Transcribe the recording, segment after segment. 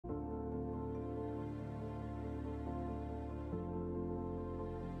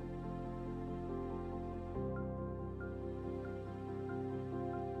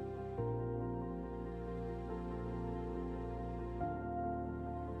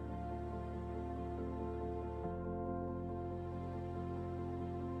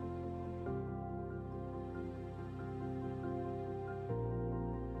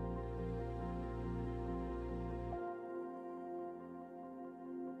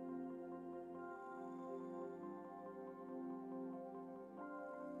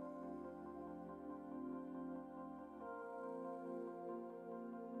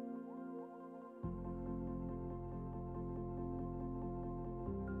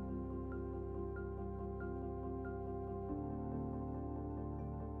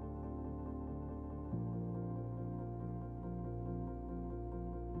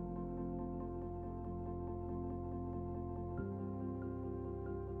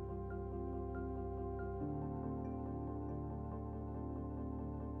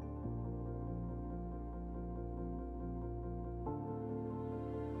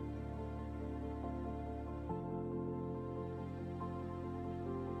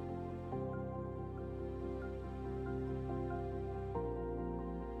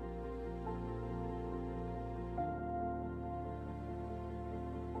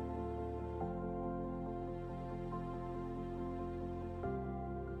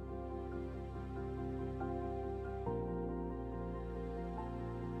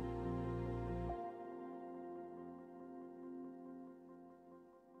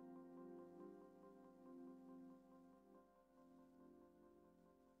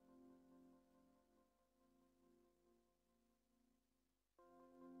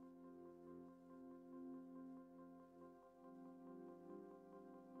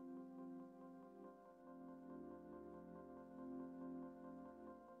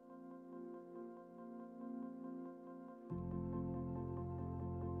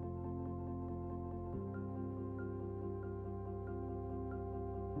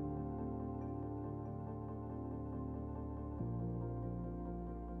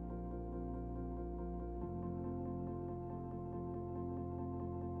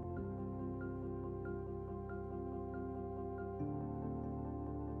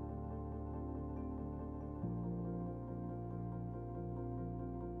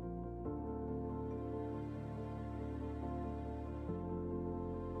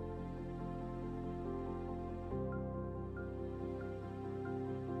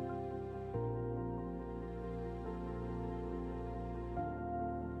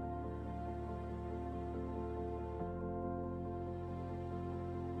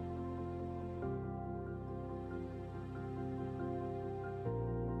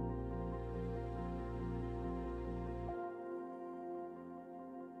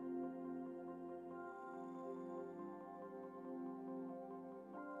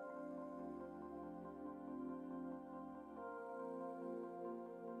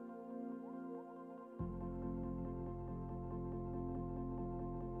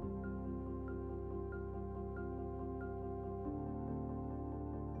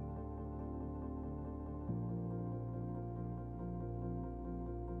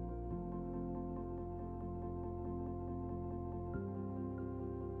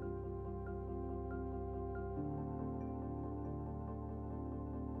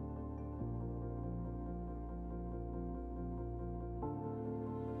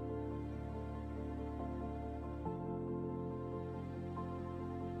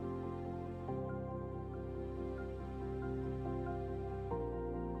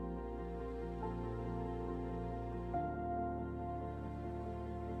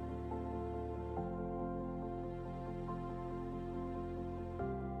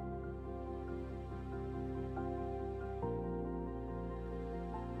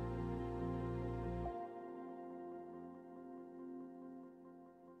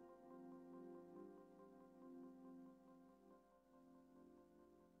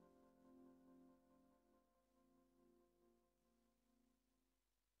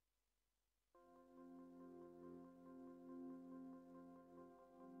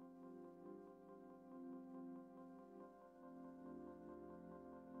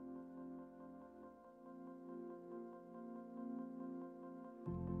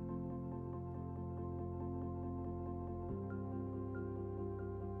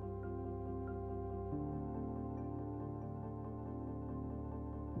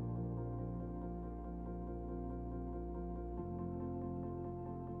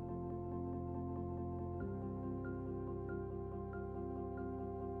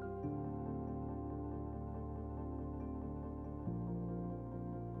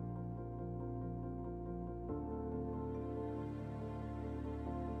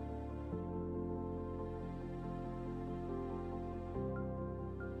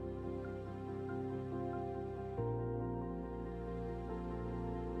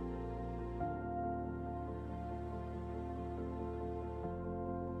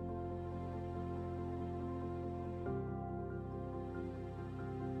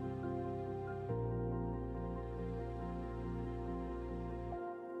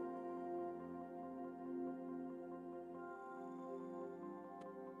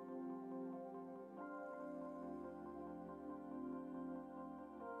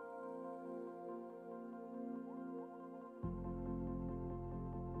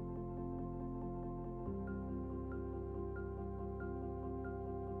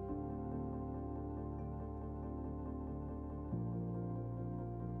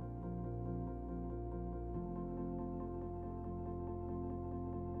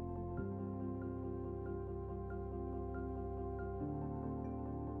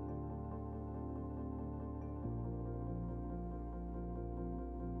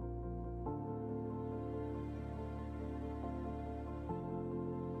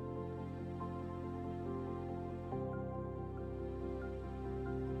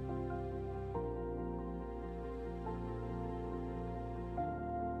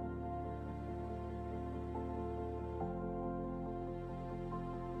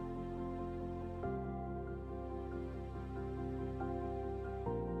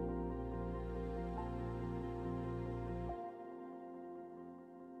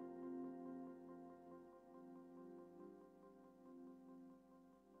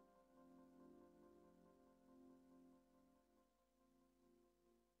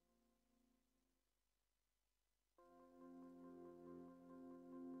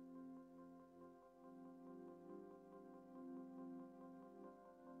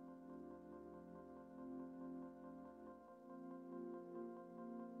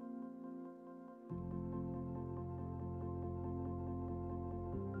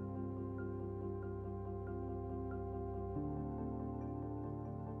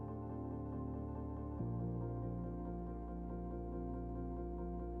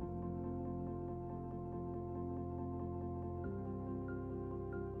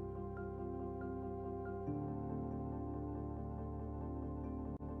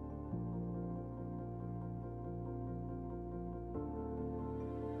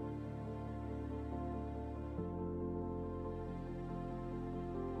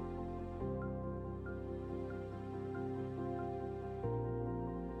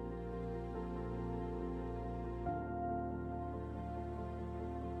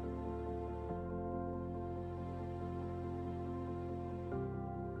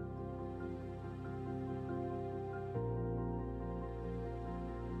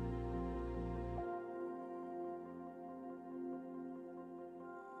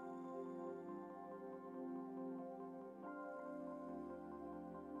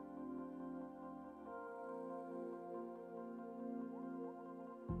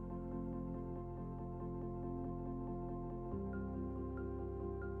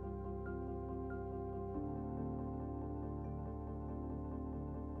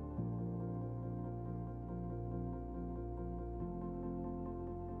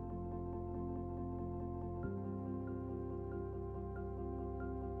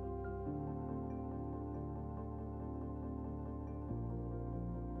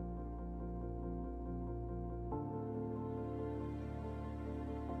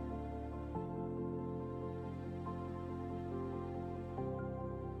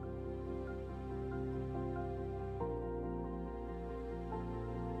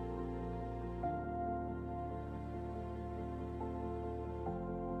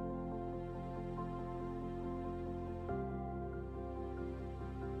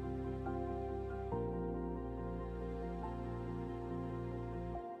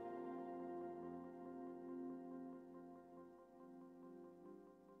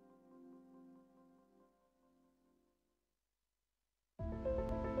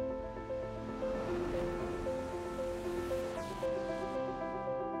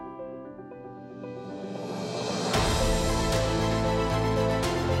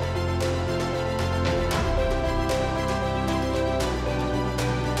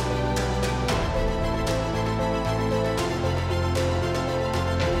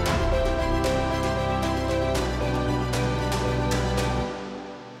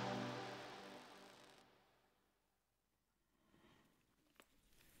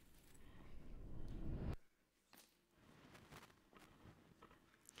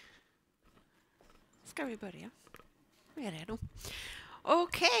Ska vi börja? Vi är redo.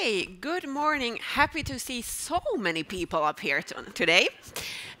 Okay, good morning. Happy to see so many people up here today.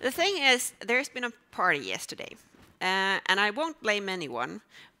 The thing is, there's been a party yesterday, and I won't blame anyone,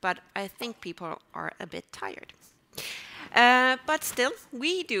 but I think people are a bit tired. But still,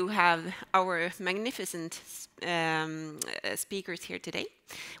 we do have our magnificent speakers here today.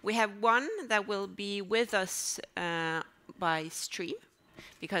 We have one that will be with us by stream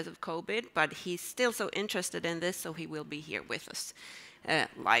because of COVID, but he's still so interested in this, so he will be here with us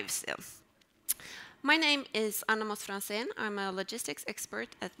live still. My name is Anna Moss-Franzén. I'm a logistics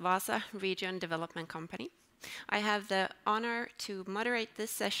expert at Vasa Region Development Company. I have the honor to moderate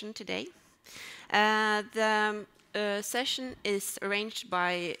this session today. The session is arranged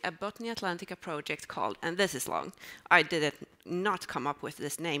by a Botnia Atlantica project called, and this is long, I did not come up with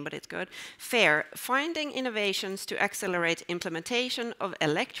this name, but it's good, FREYR, Finding Innovations to Accelerate Implementation of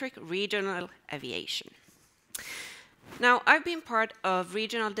Electric Regional Aviation. Now, I've been part of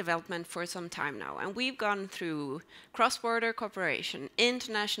regional development for some time now, and we've gone through cross-border cooperation,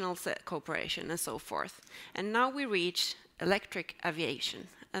 international cooperation, and so forth. And now we reach electric aviation,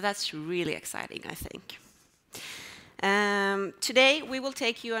 and that's really exciting, I think. Today, we will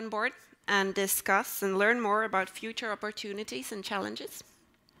take you on board and discuss and learn more about future opportunities and challenges,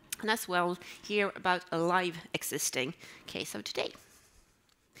 and as well hear about a live existing case of today.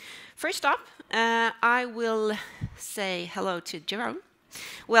 First up, I will say hello to Jerome.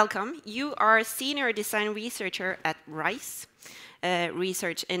 Welcome. You are Senior Design Researcher at RISE,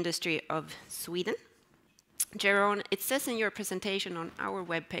 Research Industry of Sweden. Jerome, it says in your presentation on our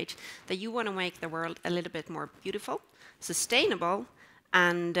webpage that you want to make the world a little bit more beautiful, sustainable,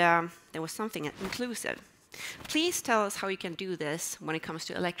 and there was something inclusive. Please tell us how you can do this when it comes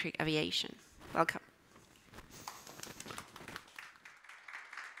to electric aviation. Welcome.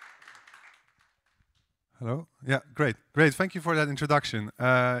 Hello. Yeah, great. Thank you for that introduction.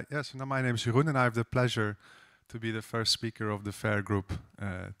 Yes, now my name is Jeroen, and I have the pleasure to be the first speaker of the FREYR group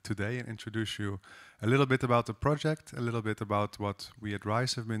today and introduce you a little bit about the project, a little bit about what we at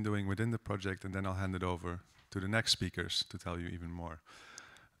RISE have been doing within the project, and then I'll hand it over to the next speakers to tell you even more.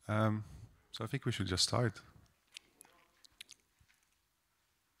 So I think we should just start.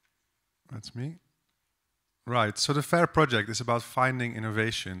 That's me. Right, so the FREYR project is about finding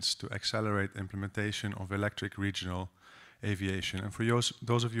innovations to accelerate implementation of electric regional aviation. And for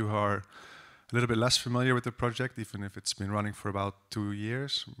those of you who are a little bit less familiar with the project, even if it's been running for about 2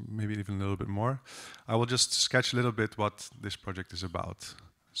 years, maybe even a little bit more, I will just sketch a little bit what this project is about.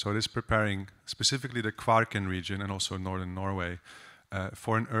 So it is preparing specifically the Kvarken region and also northern Norway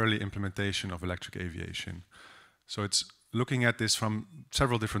for an early implementation of electric aviation. So it's looking at this from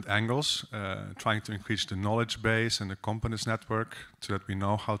several different angles, trying to increase the knowledge base and the competence network so that we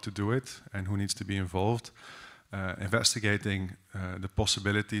know how to do it and who needs to be involved, investigating the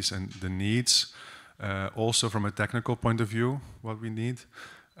possibilities and the needs, also from a technical point of view, what we need.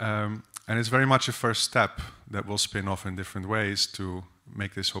 And it's very much a first step that will spin off in different ways to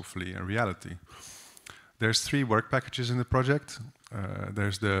make this hopefully a reality. There's 3 work packages in the project.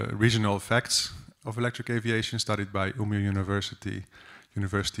 There's the regional effects of electric aviation studied by Umeå University,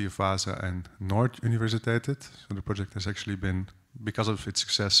 University of Vasa, and Noorduniversitetet. So the project has actually been, because of its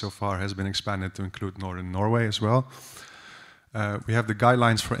success so far, has been expanded to include northern Norway as well. We have the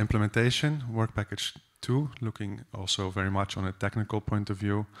guidelines for implementation, work package 2, looking also very much on a technical point of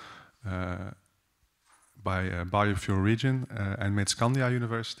view by Biofuel Region and Mid-Scandia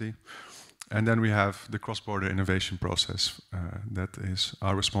University. And then we have the cross-border innovation process that is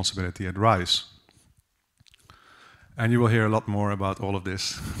our responsibility at RISE. And you will hear a lot more about all of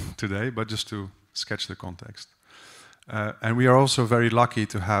this today, but just to sketch the context. And we are also very lucky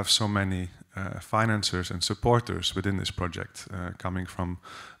to have so many financiers and supporters within this project, coming from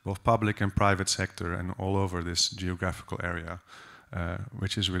both public and private sector and all over this geographical area,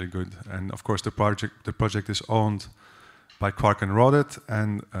 which is really good. And of course, the project is owned by Kvarken Rodet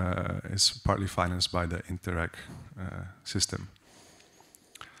and is partly financed by the Interreg system.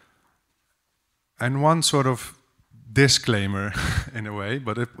 And one sort of disclaimer, in a way,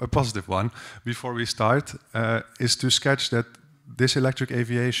 but a positive one, before we start, is to sketch that this electric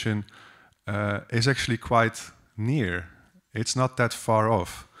aviation is actually quite near. It's not that far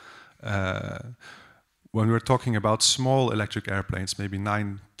off. When we're talking about small electric airplanes, maybe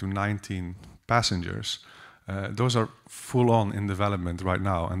 9 to 19 passengers, those are full on in development right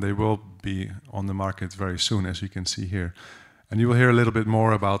now, and they will be on the market very soon, as you can see here. And you will hear a little bit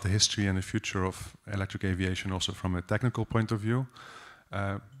more about the history and the future of electric aviation also from a technical point of view.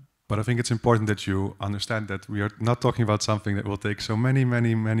 But I think it's important that you understand that we are not talking about something that will take so many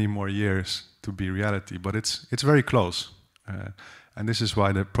more years to be reality, but it's very close. And this is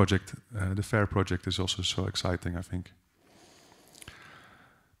why the project, the FREYR project, is also so exciting, I think.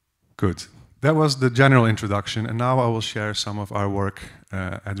 Good. That was the general introduction, and now I will share some of our work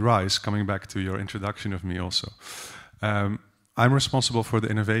at RISE, coming back to your introduction of me also. I'm responsible for the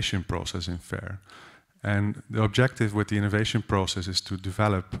innovation process in FREYR. And the objective with the innovation process is to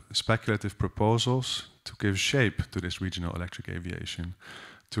develop speculative proposals to give shape to this regional electric aviation,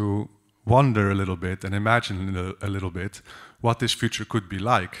 to wonder a little bit and imagine a little bit what this future could be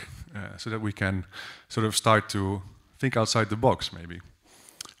like, so that we can sort of start to think outside the box, maybe.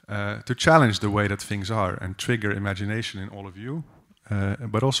 To challenge the way that things are and trigger imagination in all of you,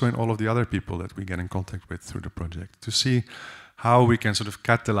 but also in all of the other people that we get in contact with through the project, to see how we can sort of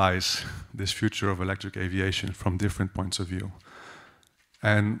catalyze this future of electric aviation from different points of view.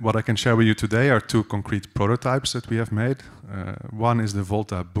 And what I can share with you today are two concrete prototypes that we have made. One is the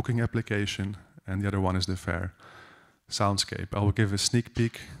Volta booking application, and the other one is the FREYR soundscape. I will give a sneak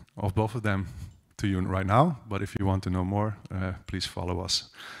peek of both of them to you right now, but if you want to know more, please follow us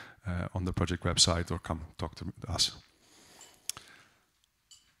on the project website or come talk to us.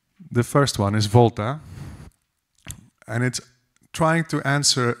 The first one is Volta, and it's trying to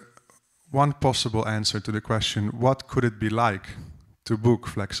answer one possible answer to the question, what could it be like to book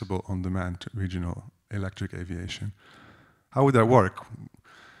flexible on-demand regional electric aviation? How would that work?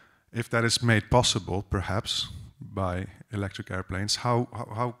 If that is made possible, perhaps, by electric airplanes,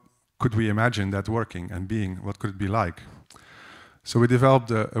 how could we imagine that working and being? What could it be like? So we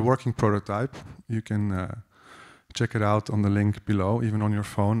developed a working prototype. You can check it out on the link below, even on your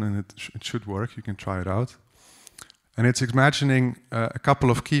phone, and it should work. You can try it out. And it's imagining a couple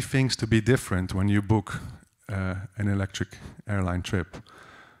of key things to be different when you book an electric airline trip.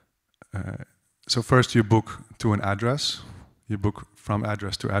 So first you book to an address. You book from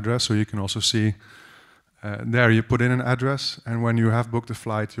address to address, so you can also see there you put in an address, and when you have booked a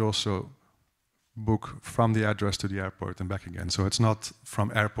flight, you also book from the address to the airport and back again. So it's not from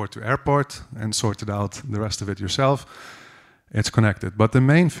airport to airport and sorted out the rest of it yourself. It's connected. But the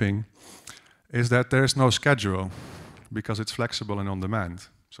main thing is that there's no schedule because it's flexible and on demand.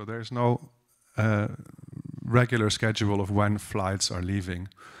 So there's no regular schedule of when flights are leaving.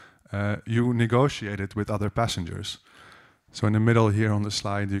 You negotiate it with other passengers. So in the middle here on the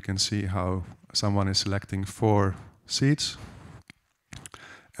slide, you can see how someone is selecting 4 seats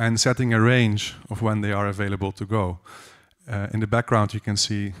and setting a range of when they are available to go. In the background, you can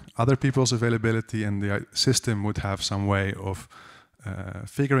see other people's availability, and the system would have some way of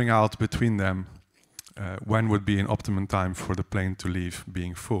figuring out between them when would be an optimum time for the plane to leave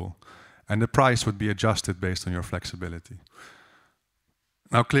being full. And the price would be adjusted based on your flexibility.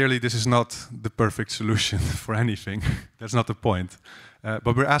 Now, clearly, this is not the perfect solution for anything. That's not the point.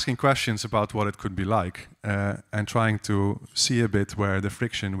 But we're asking questions about what it could be like and trying to see a bit where the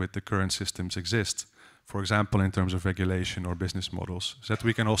friction with the current systems exists. For example, in terms of regulation or business models, so that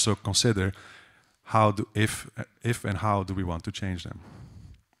we can also consider how if and how do we want to change them.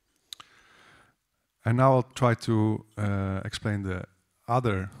 And now I'll try to explain the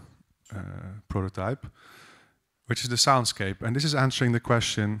other prototype, which is the soundscape. And this is answering the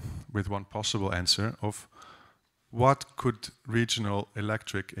question with one possible answer of what could regional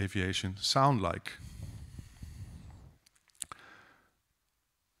electric aviation sound like?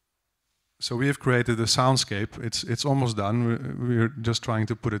 So we have created a soundscape. It's almost done. We're just trying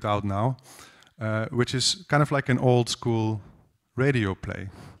to put it out now, which is kind of like an old school radio play.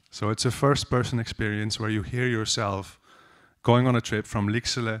 So it's a first-person experience where you hear yourself going on a trip from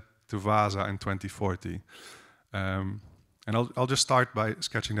Lixele to Vaasa in 2040. And I'll just start by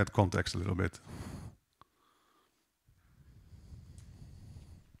sketching that context a little bit.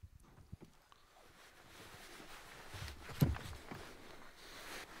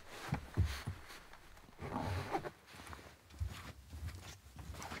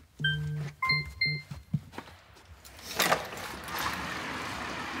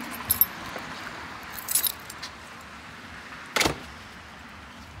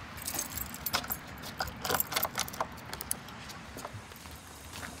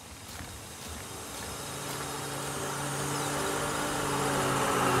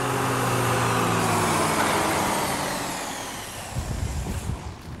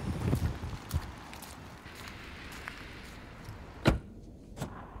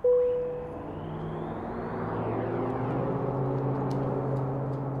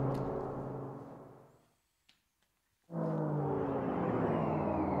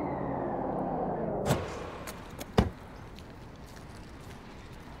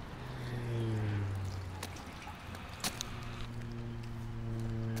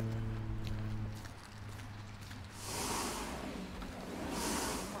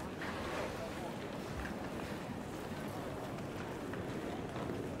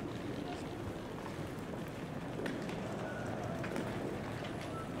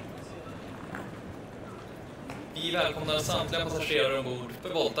 Vi välkomnar samtliga passagerare ombord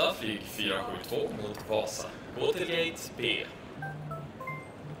för Volta flyg 472 mot Vasa. Gå till gate B.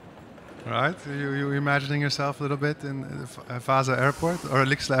 All right, you imagining yourself a little bit in Vasa Airport, or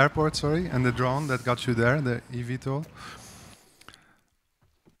Lixla Airport, sorry, and the drone that got you there, the eVTOL.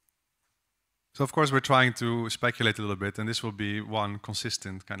 So of course we're trying to speculate a little bit, and this will be one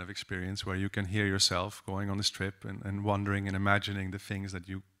consistent kind of experience where you can hear yourself going on this trip and wondering and imagining the things that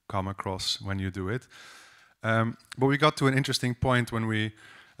you come across when you do it. But we got to an interesting point when we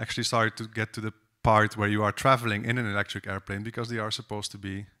actually started to get to the part where you are traveling in an electric airplane, because they are supposed to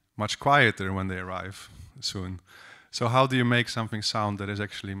be much quieter when they arrive soon. So how do you make something sound that is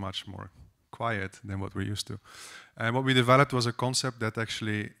actually much more quiet than what we're used to? And what we developed was a concept that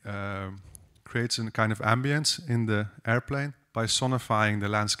actually creates a kind of ambience in the airplane by sonifying the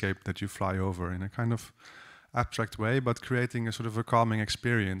landscape that you fly over in a kind of abstract way, but creating a sort of a calming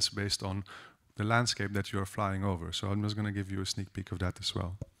experience based on the landscape that you're flying over. So I'm just going to give you a sneak peek of that as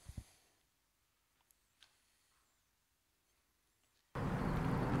well.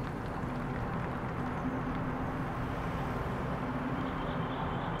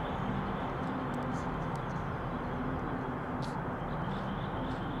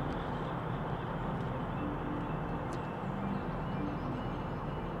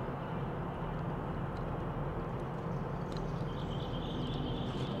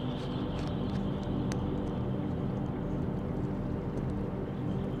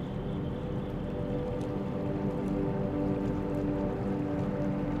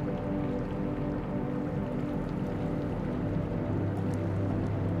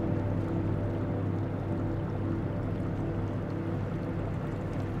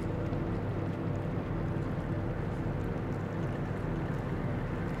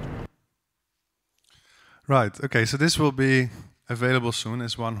 Right, okay, so this will be available soon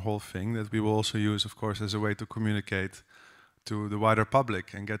as one whole thing that we will also use, of course, as a way to communicate to the wider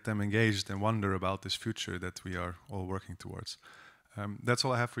public and get them engaged and wonder about this future that we are all working towards. That's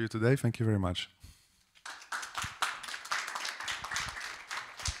all I have for you today. Thank you very much.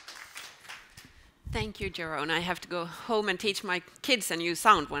 Thank you, Jeroen. I have to go home and teach my kids a new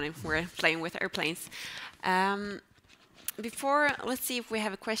sound when we're playing with airplanes. Let's see if we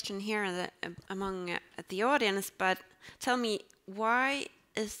have a question here among the audience, but tell me, why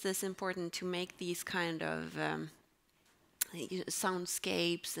is this important to make these kind of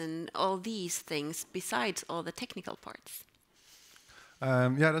soundscapes and all these things besides all the technical parts?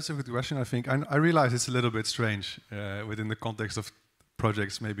 Yeah, that's a good question, I think. I realize it's a little bit strange within the context of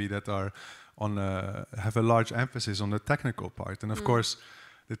projects maybe that are have a large emphasis on the technical part. And of course,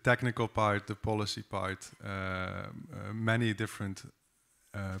 the technical part, the policy part, many different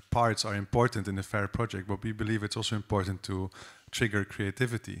parts are important in the FREYR project, but we believe it's also important to trigger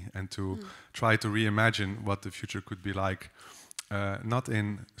creativity and to try to reimagine what the future could be like, not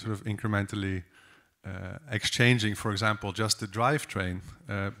in sort of incrementally exchanging, for example, just the drivetrain,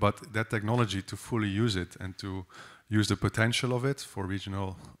 but that technology to fully use it and to use the potential of it for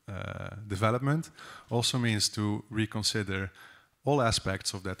regional development also means to reconsider all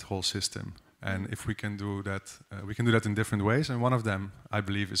aspects of that whole system. And if we can do that in different ways. And one of them, I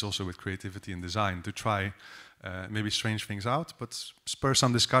believe, is also with creativity and design, to try maybe strange things out, but spur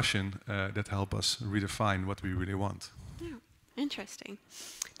some discussion that help us redefine what we really want. Yeah, interesting.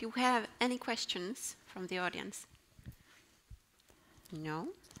 Do we have any questions from the audience?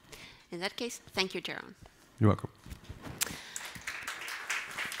 No? In that case, thank you, Jeroen. You're welcome.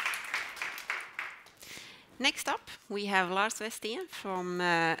 Next up, we have Lars Westin from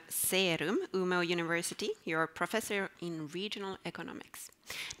Serum, Umeå University. You're a professor in regional economics.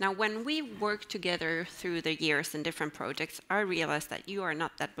 Now, when we work together through the years in different projects, I realized that you are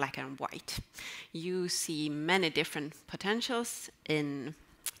not that black and white. You see many different potentials in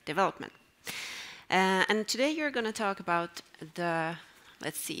development. And today you're going to talk about the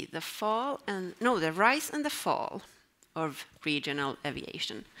rise and the fall of regional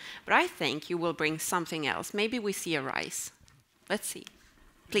aviation. But I think you will bring something else. Maybe we see a rise. Let's see.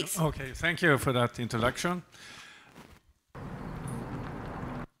 Please. Okay, thank you for that introduction.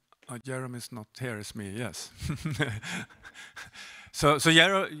 Jerome is not here, it's me, yes. So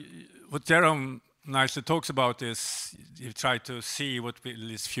what Jerome nicely talks about is you try to see what will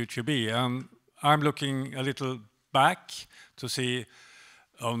this future be. I'm looking a little back to see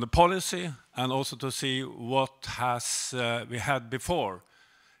on the policy and also to see what has we had before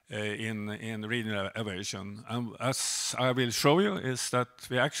in regional aviation. And as I will show you is that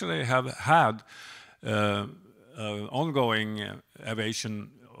we actually have had ongoing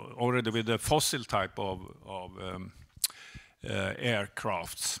aviation already with the fossil type of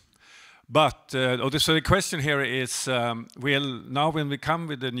aircrafts. So the question here is, when we come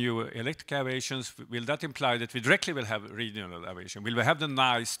with the new electric aviations, will that imply that we directly will have regional aviation? Will we have the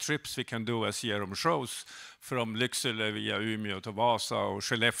nice trips we can do, as Jerome shows, from Lycksele via Umeå to Vasa or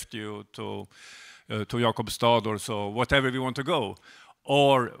Skellefteå to Jakobstad or so, whatever we want to go?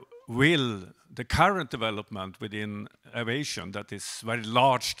 Or will the current development within aviation, that is very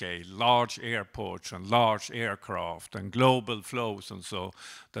large scale, large airports and large aircraft and global flows and so,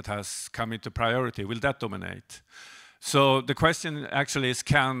 that has come into priority, will that dominate? So the question actually is,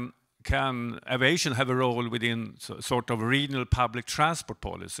 can aviation have a role within sort of regional public transport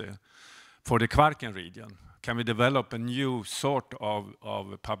policy for the Kvarken region? Can we develop a new sort of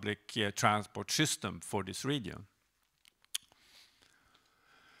public transport system for this region?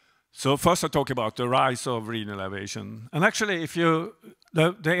 So first I talk about the rise of regional aviation. And actually, the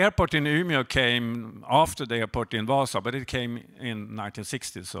airport in Umeå came after the airport in Vasa, but it came in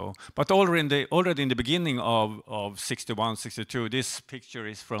 1960. But already in the beginning of 61, 62, this picture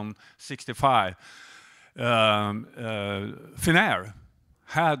is from 65. FREYR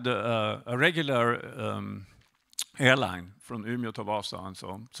had a regular airline from Umeå to Vasa and so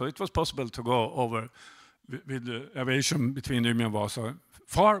on. So it was possible to go over with the aviation between Umeå and Vasa,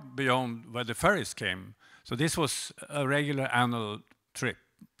 far beyond where the ferries came. So this was a regular annual trip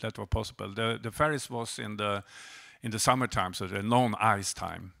that was possible. The ferries was in the summertime, so the non-ice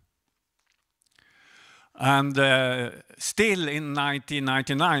time. And still in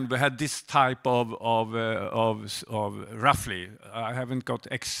 1999, we had this type of roughly, I haven't got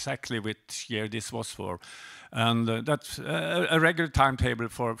exactly which year this was for, and that's a regular timetable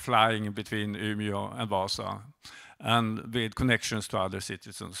for flying between Umeå and Vasa, and with connections to other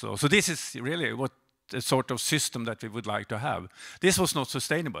cities and so. So this is really what the sort of system that we would like to have. This was not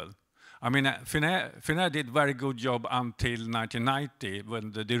sustainable. I mean, FREYR did very good job until 1990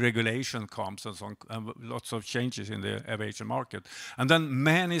 when the deregulation comes and so on, and lots of changes in the aviation market. And then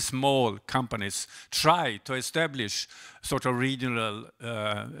many small companies try to establish sort of regional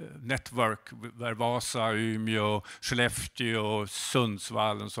network where Vasa, Umeå, Skellefteå,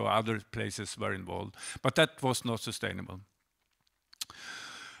 Sundsvall and so other places were involved. But that was not sustainable.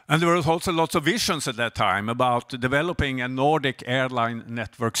 And there were also lots of visions at that time about developing a Nordic airline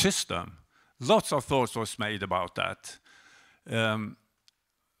network system. Lots of thoughts was made about that.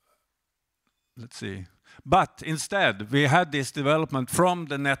 Let's see. But instead, we had this development from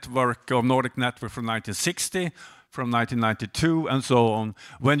the network of Nordic network from 1960, from 1992 and so on,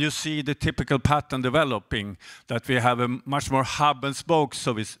 when you see the typical pattern developing, that we have a much more hub and spoke,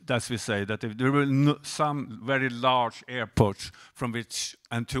 so as we say, that there were some very large airports from which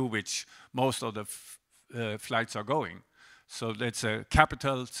and to which most of the flights are going. So that's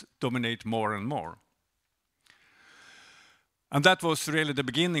capitals dominate more and more. And that was really the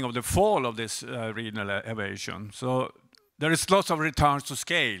beginning of the fall of this regional aviation. So there is lots of returns to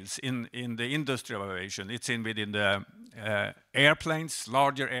scales in the industry of aviation. It's within the airplanes,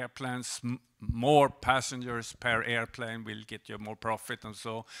 larger airplanes, more passengers per airplane will get you more profit and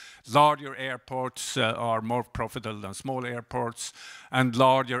so. Larger airports are more profitable than small airports, and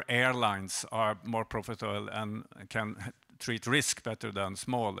larger airlines are more profitable and can treat risk better than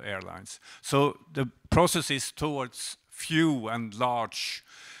small airlines. So the process is towards few and large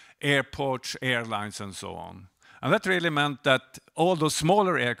airports, airlines and so on. And that really meant that all those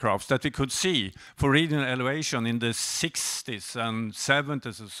smaller aircrafts that we could see for regional elevation in the 60s and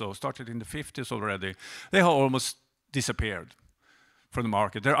 70s or so, started in the 50s already, they have almost disappeared from the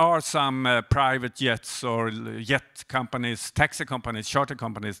market. There are some private jets or jet companies, taxi companies, charter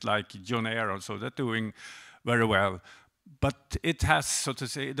companies like John Air or so, they're doing very well. But it has, so to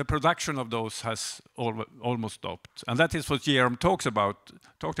say, the production of those has almost stopped. And that is what Jerome talked about.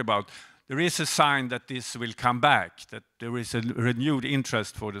 There is a sign that this will come back, that there is a renewed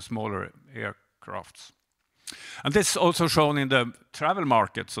interest for the smaller aircrafts. And this is also shown in the travel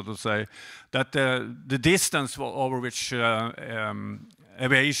market, so to say, that the distance over which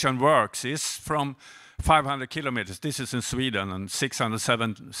aviation works is from 500 kilometers. This is in Sweden, and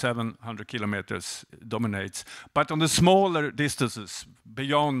 700 kilometers dominates. But on the smaller distances,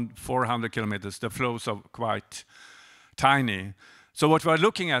 beyond 400 kilometers, the flows are quite tiny. So what we're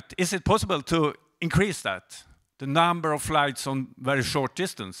looking at, is it possible to increase that? The number of flights on very short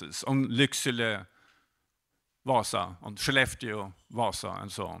distances, on Lycksele, Vasa, on Skellefteå, Vasa,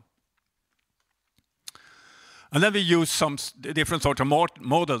 and so on. And then we use some different sort of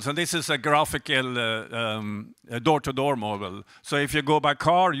models, and this is a graphical door-to-door model. So if you go by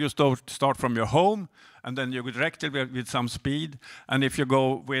car, you start from your home, and then you go directly with some speed. And if you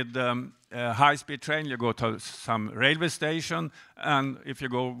go with high-speed train, you go to some railway station, and if you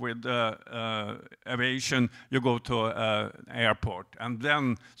go with aviation, you go to an airport. And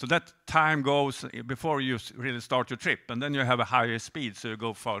then, so that time goes before you really start your trip, and then you have a higher speed, so you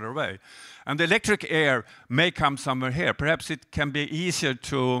go farther away. And the electric air may come somewhere here. Perhaps it can be easier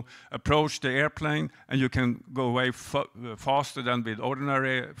to approach the airplane, and you can go away faster than with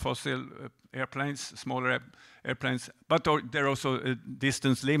ordinary fossil airplanes, smaller airplanes, but there are also a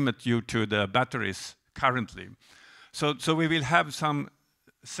distance limit due to the batteries currently. So we will have some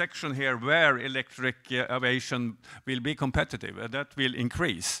section here where electric aviation will be competitive, and that will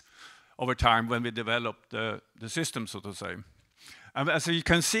increase over time when we develop the system, so to say. And as you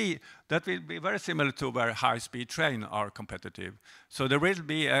can see, that will be very similar to where high-speed trains are competitive. So there will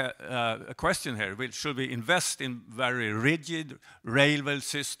be a question here. Should we invest in very rigid railway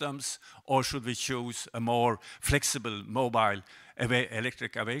systems, or should we choose a more flexible, mobile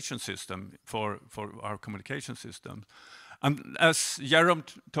electric aviation system for our communication system? And as Jerome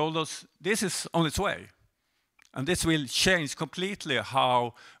told us, this is on its way. And this will change completely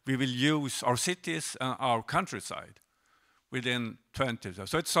how we will use our cities and our countryside within 20.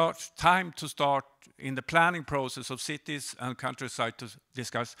 So it's time to start in the planning process of cities and countryside to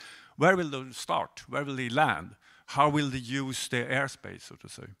discuss where will they start, where will they land, how will they use their airspace, so to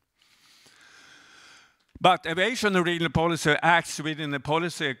say. But aviation and regional policy acts within a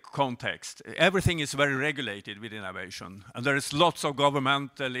policy context. Everything is very regulated within aviation, and there is lots of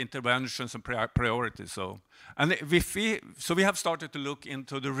governmental interventions and priorities. So we have started to look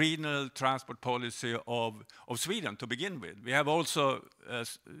into the regional transport policy of Sweden to begin with. We have also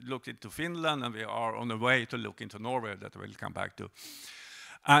looked into Finland, and we are on the way to look into Norway that we'll come back to.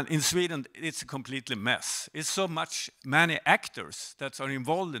 And in Sweden, it's a completely mess. It's so many actors that are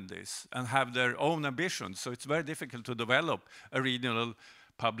involved in this and have their own ambitions. So it's very difficult to develop a regional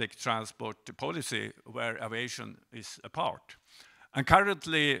public transport policy where aviation is a part. And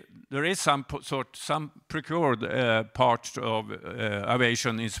currently, there is some procured part of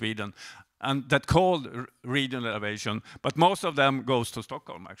aviation in Sweden, and that called regional aviation, but most of them goes to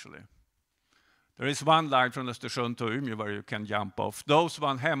Stockholm, actually. There is one line from Östersund to Umeå where you can jump off. Those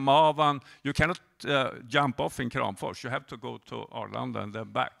one, Hemavan, you cannot jump off in Kramfors. You have to go to Arlanda and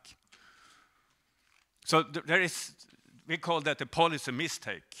then back. So we call that a policy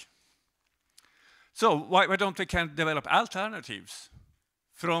mistake. So why don't we can develop alternatives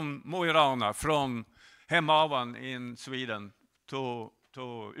from Mo i Rana, from Hemavan in Sweden to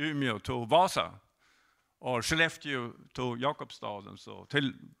Umeå, to Vasa? Or Skellefteå to Jakobstad and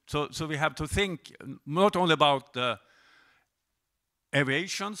so we have to think not only about the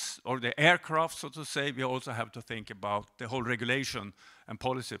aviations or the aircraft, so to say, we also have to think about the whole regulation and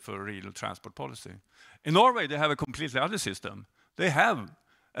policy for regional transport policy. In Norway, they have a completely other system. They have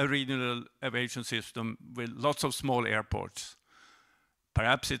a regional aviation system with lots of small airports.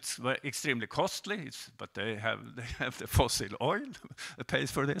 Perhaps it's extremely costly, but they have the fossil oil that pays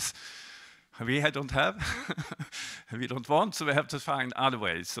for this. We don't have, we don't want, so we have to find other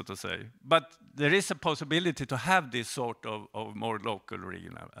ways, so to say. But there is a possibility to have this sort of more local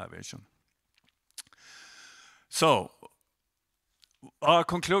regional aviation. So, our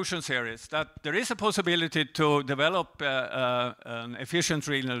conclusions here is that there is a possibility to develop an efficient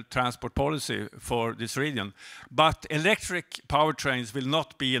regional transport policy for this region, but electric powertrains will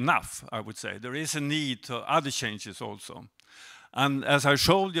not be enough, I would say. There is a need to other changes also. And as I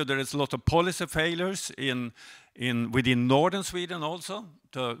showed you, there is a lot of policy failures within northern Sweden also.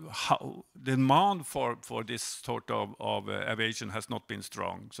 The demand for this sort of aviation has not been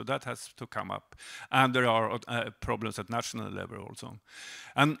strong, so that has to come up. And there are problems at national level also.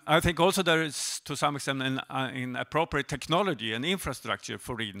 And I think also there is, to some extent, an appropriate technology and infrastructure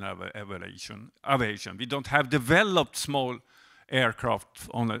for regional aviation. We don't have developed small aircraft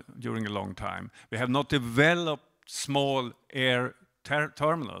during a long time. We have not developed small airport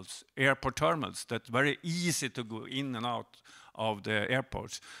terminals that's very easy to go in and out of the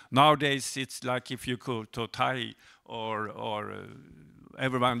airports. Nowadays, it's like if you go to Thai or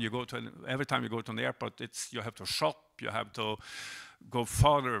every time you go to an airport, you have to shop, you have to go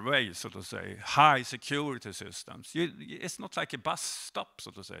farther away, so to say. High security systems. It's not like a bus stop,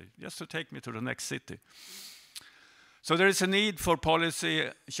 so to say, just to take me to the next city. So there is a need for policy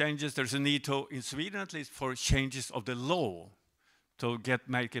changes. There's a need in Sweden at least, for changes of the law to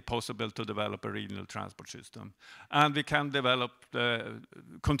make it possible to develop a regional transport system. And we can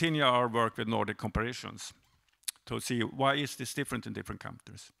continue our work with Nordic comparisons to see why is this different in different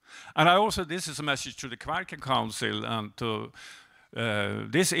countries. And this is a message to the Kvarken Council and to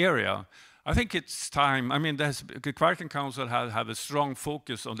this area. I think it's time. I mean, the Kvarken Council have a strong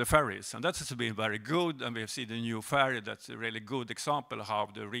focus on the ferries, and that has been very good. And we have seen the new ferry that's a really good example of how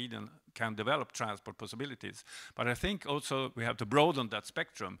the region can develop transport possibilities. But I think also we have to broaden that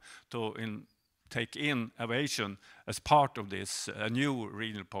spectrum to take in aviation as part of this new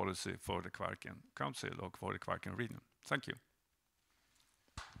regional policy for the Kvarken Council or for the Kvarken region. Thank you.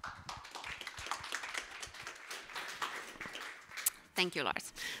 Thank you,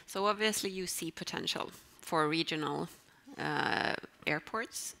 Lars. So obviously you see potential for regional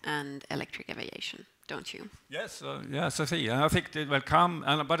airports and electric aviation, don't you? Yes, yes, I see. And I think it will come,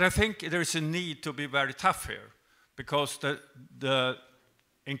 but I think there is a need to be very tough here, because the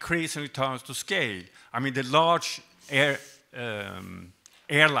increase in returns to scale. I mean, the large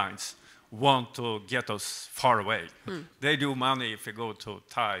airlines want to get us far away. They do money if we go to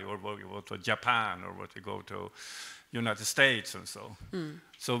Thai or we go to Japan or we go to United States and so.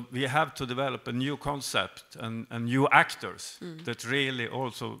 So we have to develop a new concept and new actors that really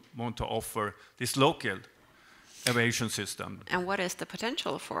also want to offer this local aviation system. And what is the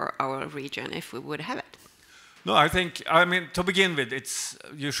potential for our region if we would have it? No, I mean, to begin with,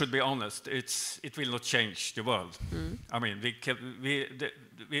 you should be honest, it will not change the world. I mean,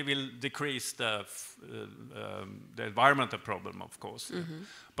 we will decrease the environmental problem, of course.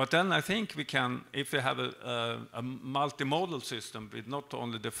 But then I think we can, if we have a multimodal system with not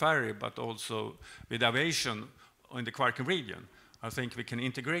only the ferry, but also with aviation in the Kvarken region, I think we can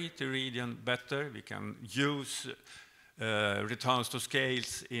integrate the region better. We can use returns to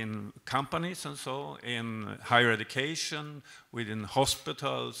scales in companies and so, in higher education, within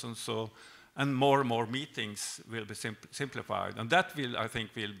hospitals and so, and more meetings will be simplified. And that will, I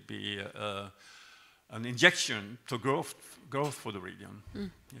think, will be an injection to growth for the region.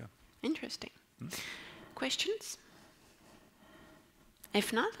 Yeah. Interesting. Questions?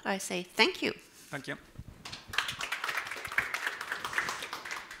 If not, I say thank you. Thank you.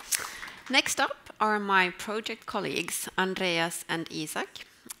 Next up are my project colleagues, Andreas and Isak.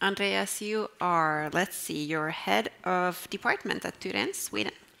 Andreas, you are, let's see, you're head of department at Turens,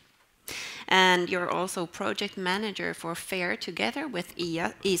 Sweden. And you're also project manager for FREYR together with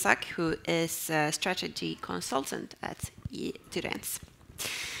Isak, who is a strategy consultant at Turens.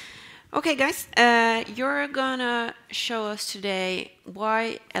 Okay, guys, you're gonna show us today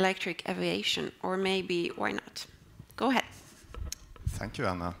why electric aviation, or maybe why not. Go ahead. Thank you,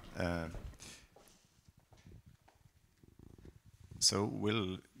 Anna. So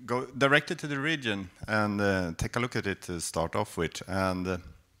we'll go directly to the region and take a look at it to start off with. And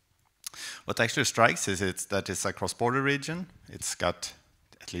what actually strikes is that it's a cross-border region. It's got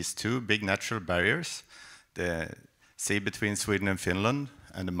at least two big natural barriers: the sea between Sweden and Finland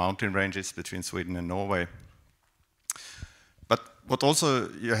and the mountain ranges between Sweden and Norway. But what also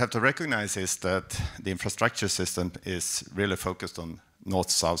you have to recognize is that the infrastructure system is really focused on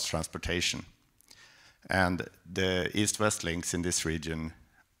north-south transportation. And the east-west links in this region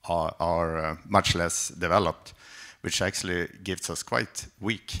are much less developed, which actually gives us quite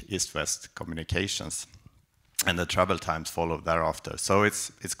weak east-west communications. And the travel times follow thereafter. So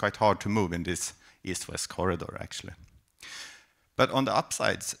it's quite hard to move in this east-west corridor, actually. But on the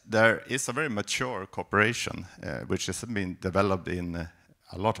upsides, there is a very mature cooperation, which has been developed in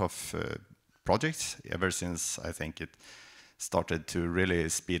a lot of projects ever since, I think, it started to really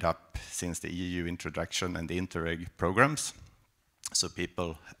speed up since the EU introduction and the Interreg programs. So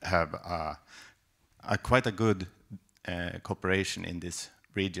people have quite a good cooperation in this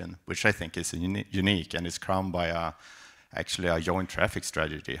region, which I think is unique, and is crowned by actually a joint traffic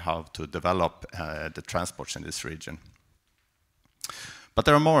strategy, how to develop the transports in this region. But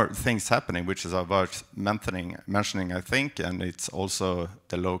there are more things happening, which is worth mentioning, I think, and it's also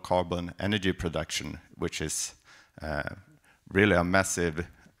the low carbon energy production, which is really a massive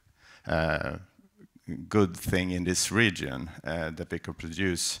good thing in this region, that we could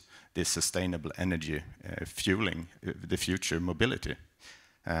produce this sustainable energy fueling the future mobility.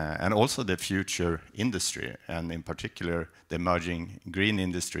 And also the future industry, and in particular the emerging green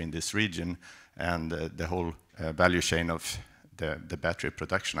industry in this region, and the whole value chain of the battery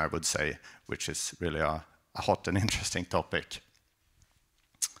production, I would say, which is really a hot and interesting topic.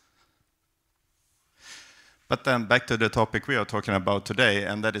 But then back to the topic we are talking about today,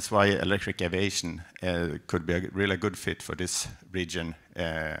 and that is why electric aviation could be a really good fit for this region.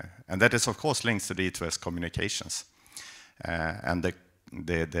 And that is, of course, linked to the east-west communications. And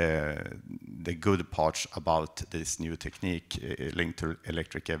the good parts about this new technique linked to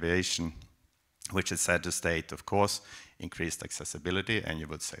electric aviation, which is sad to state, of course, increased accessibility. And you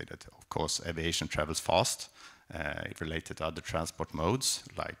would say that, of course, aviation travels fast. related to other transport modes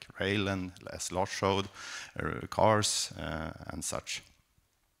like rail and, as Lars showed, cars and such.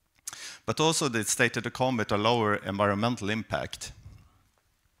 But also they stated to combat a lower environmental impact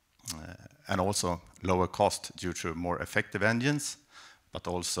and also lower cost due to more effective engines, but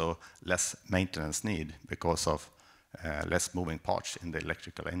also less maintenance need because of less moving parts in the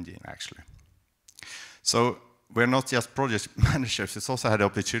electrical engine actually. So we're not just project managers, we also had the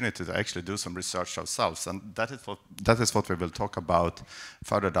opportunity to actually do some research ourselves, and that is what we will talk about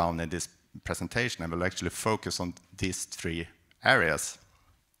further down in this presentation, and we'll actually focus on these three areas.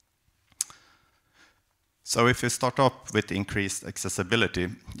 So if you start up with increased accessibility,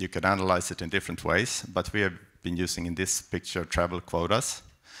 you can analyze it in different ways, but we have been using in this picture travel quotas.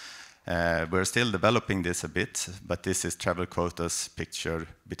 We're still developing this a bit, but this is travel quotas picture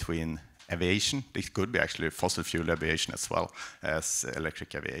between aviation. It could be actually fossil fuel aviation as well as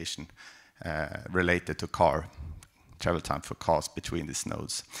electric aviation related to travel time for cars between these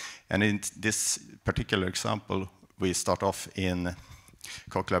nodes. And in this particular example, we start off in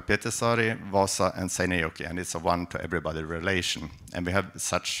Kokkola-Pietarsaari, Vasa, and Seinäjoki, and it's a one-to-everybody relation. And we have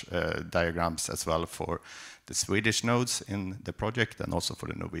such diagrams as well for the Swedish nodes in the project and also for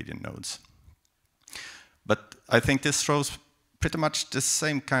the Norwegian nodes. But I think this shows pretty much the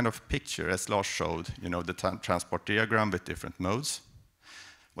same kind of picture as Lars showed, you know, the transport diagram with different modes.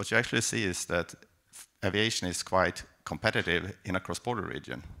 What you actually see is that aviation is quite competitive in a cross-border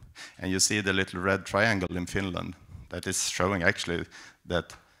region. And you see the little red triangle in Finland that is showing actually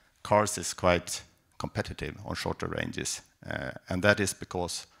that cars is quite competitive on shorter ranges. And that is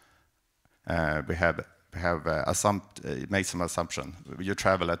because we have made some assumption. You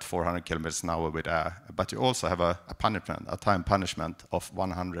travel at 400 kilometers an hour with air, but you also have a time punishment of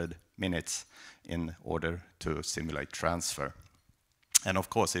 100 minutes in order to simulate transfer. And of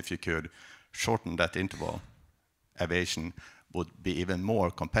course, if you could shorten that interval, aviation would be even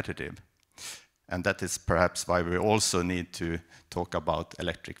more competitive. And that is perhaps why we also need to talk about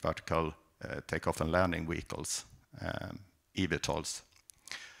electric vertical takeoff and landing vehicles, eVTOLs.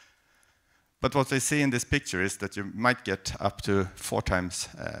 But what we see in this picture is that you might get up to 4 times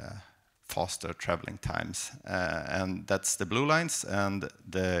faster traveling times. And that's the blue lines, and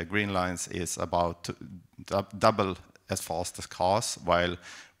the green lines is about double as fast as cars, while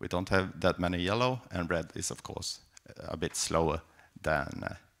we don't have that many yellow, and red is, of course, a bit slower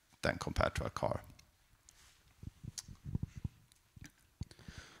than compared to a car.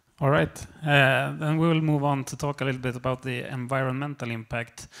 All right, then we will move on to talk a little bit about the environmental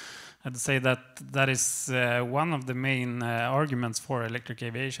impact. I'd say that that is one of the main arguments for electric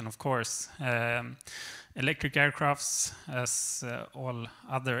aviation, of course. Electric aircrafts, as all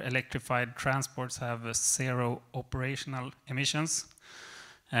other electrified transports, have 0 operational emissions.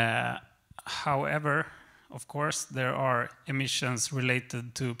 However, of course, there are emissions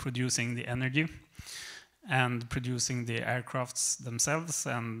related to producing the energy and producing the aircrafts themselves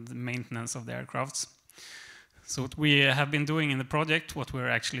and the maintenance of the aircrafts. So what we have been doing in the project, what we're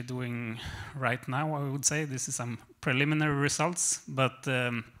actually doing right now, I would say, this is some preliminary results, but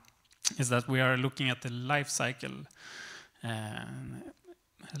is that we are looking at the life cycle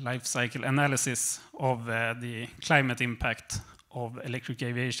analysis of the climate impact of electric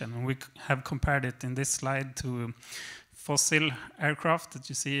aviation. And we have compared it in this slide to fossil aircraft that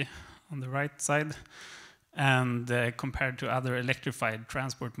you see on the right side, and compared to other electrified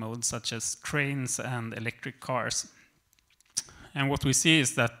transport modes such as trains and electric cars. And what we see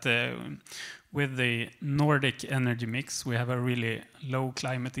is that with the Nordic energy mix, we have a really low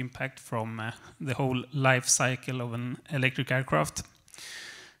climate impact from the whole life cycle of an electric aircraft.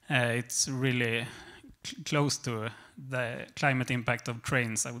 It's really close to the climate impact of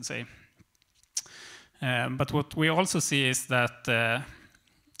trains, I would say. But what we also see is that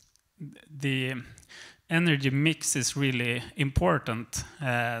the energy mix is really important.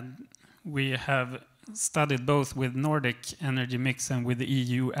 We have studied both with Nordic energy mix and with the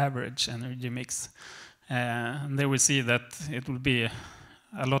EU average energy mix. And there we see that it will be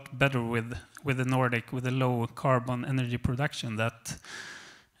a lot better with the Nordic, with the low carbon energy production that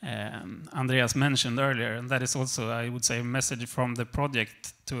Andreas mentioned earlier. And that is also, I would say, a message from the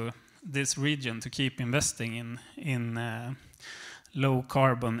project to this region to keep investing in low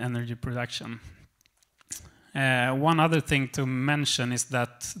carbon energy production. One other thing to mention is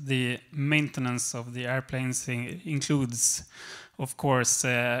that the maintenance of the airplanes includes, of course,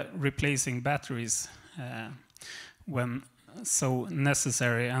 replacing batteries when so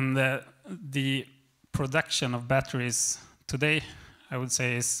necessary. And the production of batteries today, I would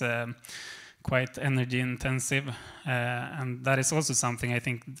say, is quite energy intensive. And that is also something I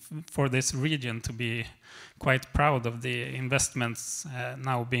think for this region to be quite proud of the investments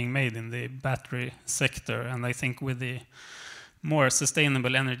now being made in the battery sector. And I think with the more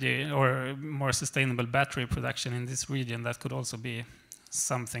sustainable energy or more sustainable battery production in this region, that could also be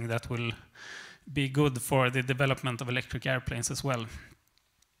something that will be good for the development of electric airplanes as well.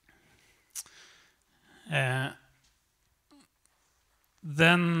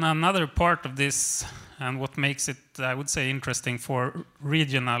 Then another part of this, and what makes it, I would say, interesting for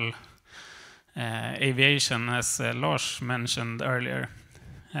regional aviation, as Lars mentioned earlier,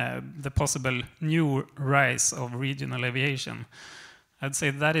 the possible new rise of regional aviation. I'd say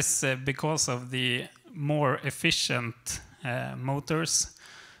that is because of the more efficient motors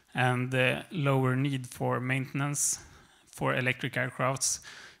and the lower need for maintenance for electric aircrafts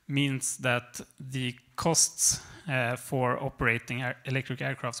means that the costs for operating electric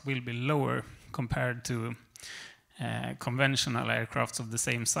aircrafts will be lower compared to conventional aircrafts of the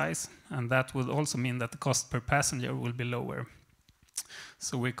same size. And that would also mean that the cost per passenger will be lower.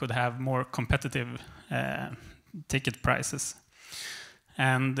 So we could have more competitive ticket prices.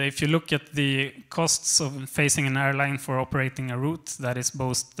 And if you look at the costs of facing an airline for operating a route, that is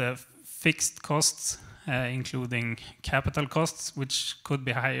both the fixed costs, including capital costs, which could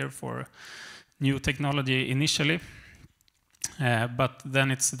be higher for new technology initially. But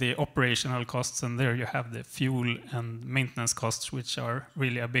then it's the operational costs, and there you have the fuel and maintenance costs, which are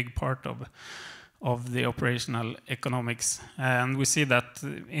really a big part of the operational economics. And we see that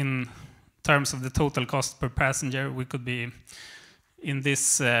in terms of the total cost per passenger, we could be, in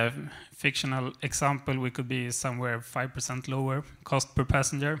this fictional example, we could be somewhere 5% lower cost per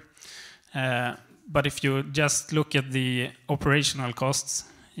passenger. But if you just look at the operational costs,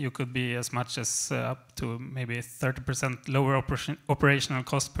 you could be as much as up to maybe 30% lower operational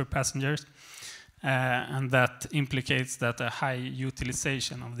cost per passenger. And that implicates that a high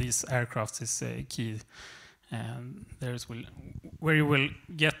utilization of these aircrafts is key. There's where you will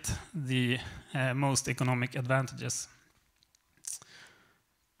get the most economic advantages.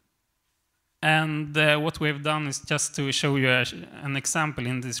 And what we've done is just to show you an example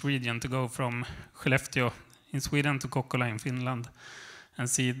in this region, to go from Skellefteå in Sweden to Kokkola in Finland, and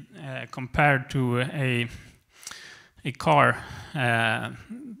see compared to a car,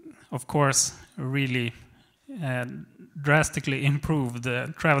 of course, really drastically improved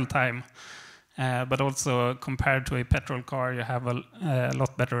travel time, but also compared to a petrol car, you have a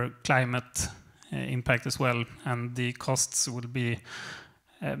lot better climate impact as well, and the costs will be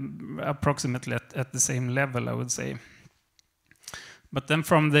approximately at the same level, I would say. But then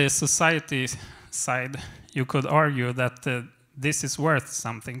from the society side, you could argue that this is worth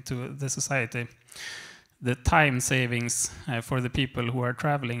something to the society. The time savings for the people who are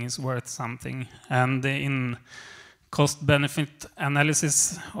traveling is worth something. And in cost-benefit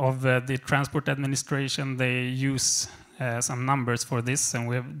analysis of the Transport Administration, they use some numbers for this, and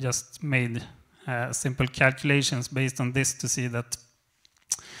we have just made simple calculations based on this to see that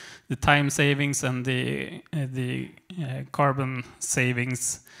the time savings and the carbon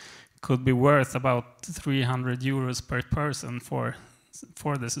savings could be worth about 300 euros per person for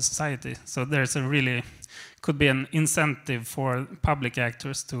the society. So there's could be an incentive for public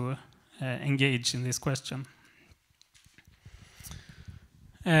actors to engage in this question.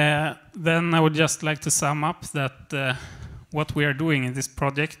 Then I would just like to sum up that what we are doing in this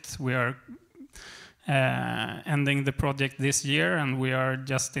project, we are ending the project this year, and we are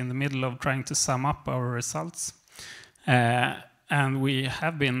just in the middle of trying to sum up our results. And we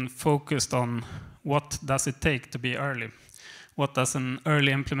have been focused on what does it take to be early. What does an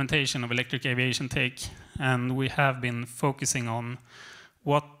early implementation of electric aviation take? And we have been focusing on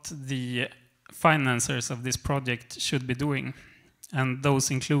what the financiers of this project should be doing. And those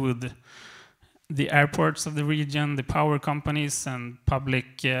include the airports of the region, the power companies, and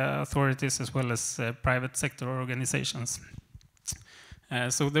public authorities, as well as private sector organizations.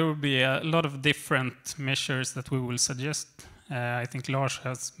 So there will be a lot of different measures that we will suggest. I think Lars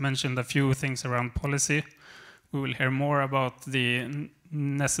has mentioned a few things around policy. We will hear more about the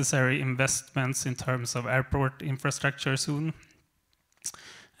necessary investments in terms of airport infrastructure soon.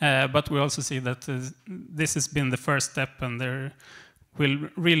 But we also see that this has been the first step, and there will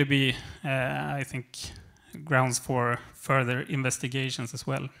really be, I think, grounds for further investigations as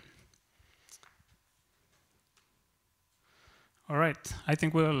well. All right, I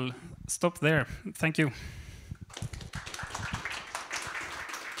think we'll stop there. Thank you.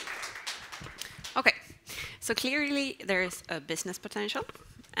 Okay, so clearly there's a business potential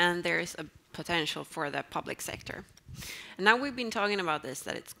and there's a potential for the public sector. And now we've been talking about this,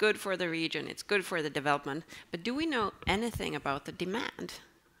 that it's good for the region, it's good for the development, but do we know anything about the demand?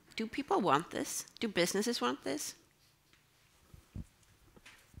 Do people want this? Do businesses want this?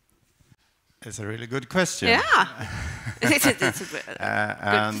 It's a really good question. Yeah. It's good to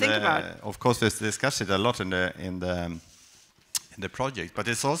think about. Of course, we've discussed it a lot in the project, but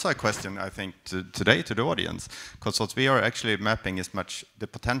it's also a question, I think, today to the audience, because what we are actually mapping is much the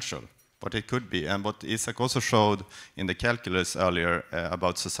potential, what it could be, and what Isak also showed in the calculus earlier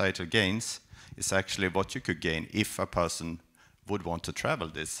about societal gains is actually what you could gain if a person would want to travel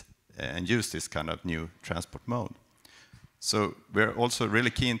this and use this kind of new transport mode. So we're also really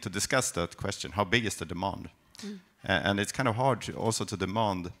keen to discuss that question, how big is the demand? And it's kind of hard also to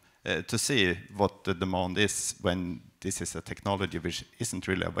demand, to see what the demand is when this is a technology which isn't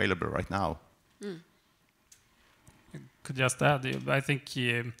really available right now. Could just add, I think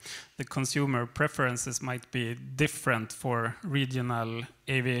the consumer preferences might be different for regional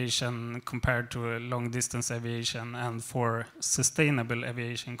aviation compared to long-distance aviation, and for sustainable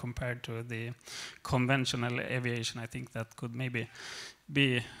aviation compared to the conventional aviation. I think that could maybe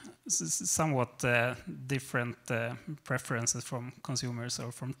be somewhat different preferences from consumers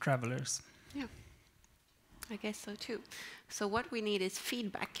or from travelers. Yeah, I guess so too. So what we need is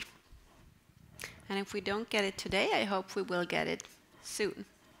feedback. And if we don't get it today, I hope we will get it soon.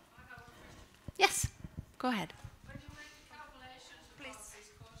 Yes, go ahead. When you make calculations about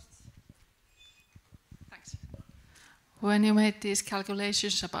these costs. Thanks. When you made these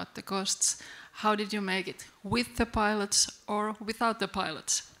calculations about the costs, how did you make it? With the pilots or without the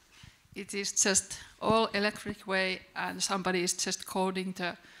pilots? It is just all electric way and somebody is just coding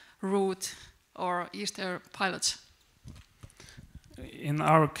the route, or is there pilots? In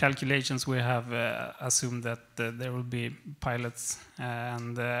our calculations, we have assumed that there will be pilots,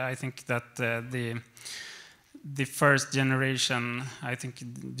 and I think that the first generation, I think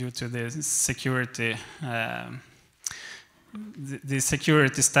due to the security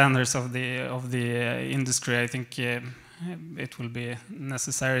standards of the industry, I think it will be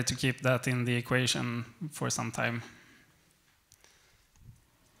necessary to keep that in the equation for some time.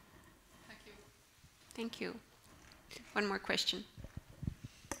 Thank you. Thank you. One more question.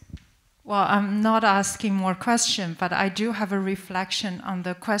 Well, I'm not asking more questions, but I do have a reflection on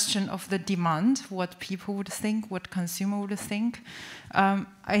the question of the demand, what people would think, what consumer would think.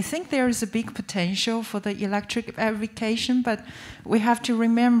 I think there is a big potential for the electric aviation, but we have to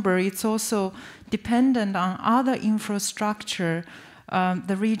remember it's also dependent on other infrastructure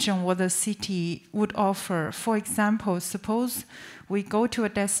the region or the city would offer. For example, suppose we go to a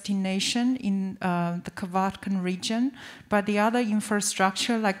destination in the Kvarken region, but the other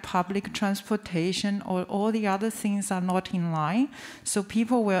infrastructure like public transportation or all the other things are not in line. So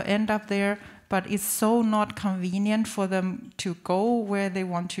people will end up there, but it's so not convenient for them to go where they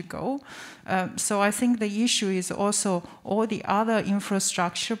want to go. So I think the issue is also all the other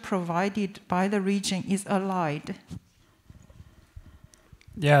infrastructure provided by the region is allied.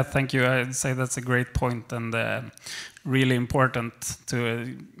 Yeah, thank you. I'd say that's a great point, and really important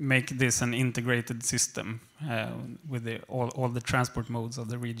to make this an integrated system with all the transport modes of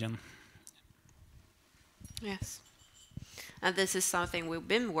the region. Yes. And this is something we've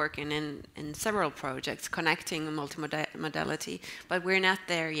been working in several projects, connecting multimodality, but we're not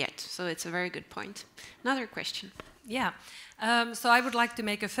there yet. So it's a very good point. Another question. Yeah. So I would like to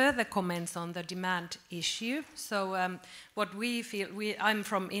make a further comments on the demand issue. So what we feel, I'm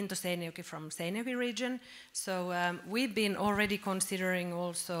from Into-Seinäjoki, from Seinäjoki region. So we've been already considering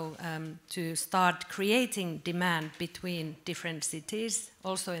also to start creating demand between different cities,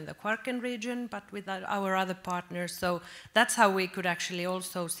 also in the Kvarken region, but with our other partners. So that's how we could actually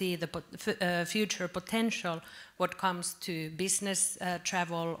also see the future potential what comes to business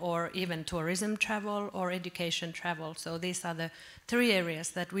travel, or even tourism travel, or education travel. So these are the three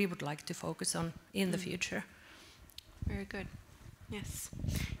areas that we would like to focus on in the future. Very good. Yes.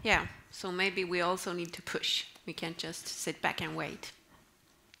 Yeah, so maybe we also need to push. We can't just sit back and wait.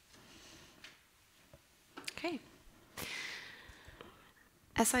 Okay.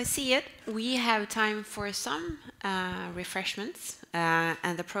 As I see it, we have time for some refreshments,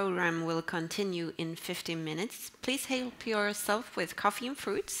 and the program will continue in 15 minutes. Please help yourself with coffee and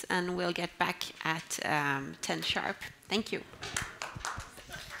fruits, and we'll get back at 10 sharp. Thank you.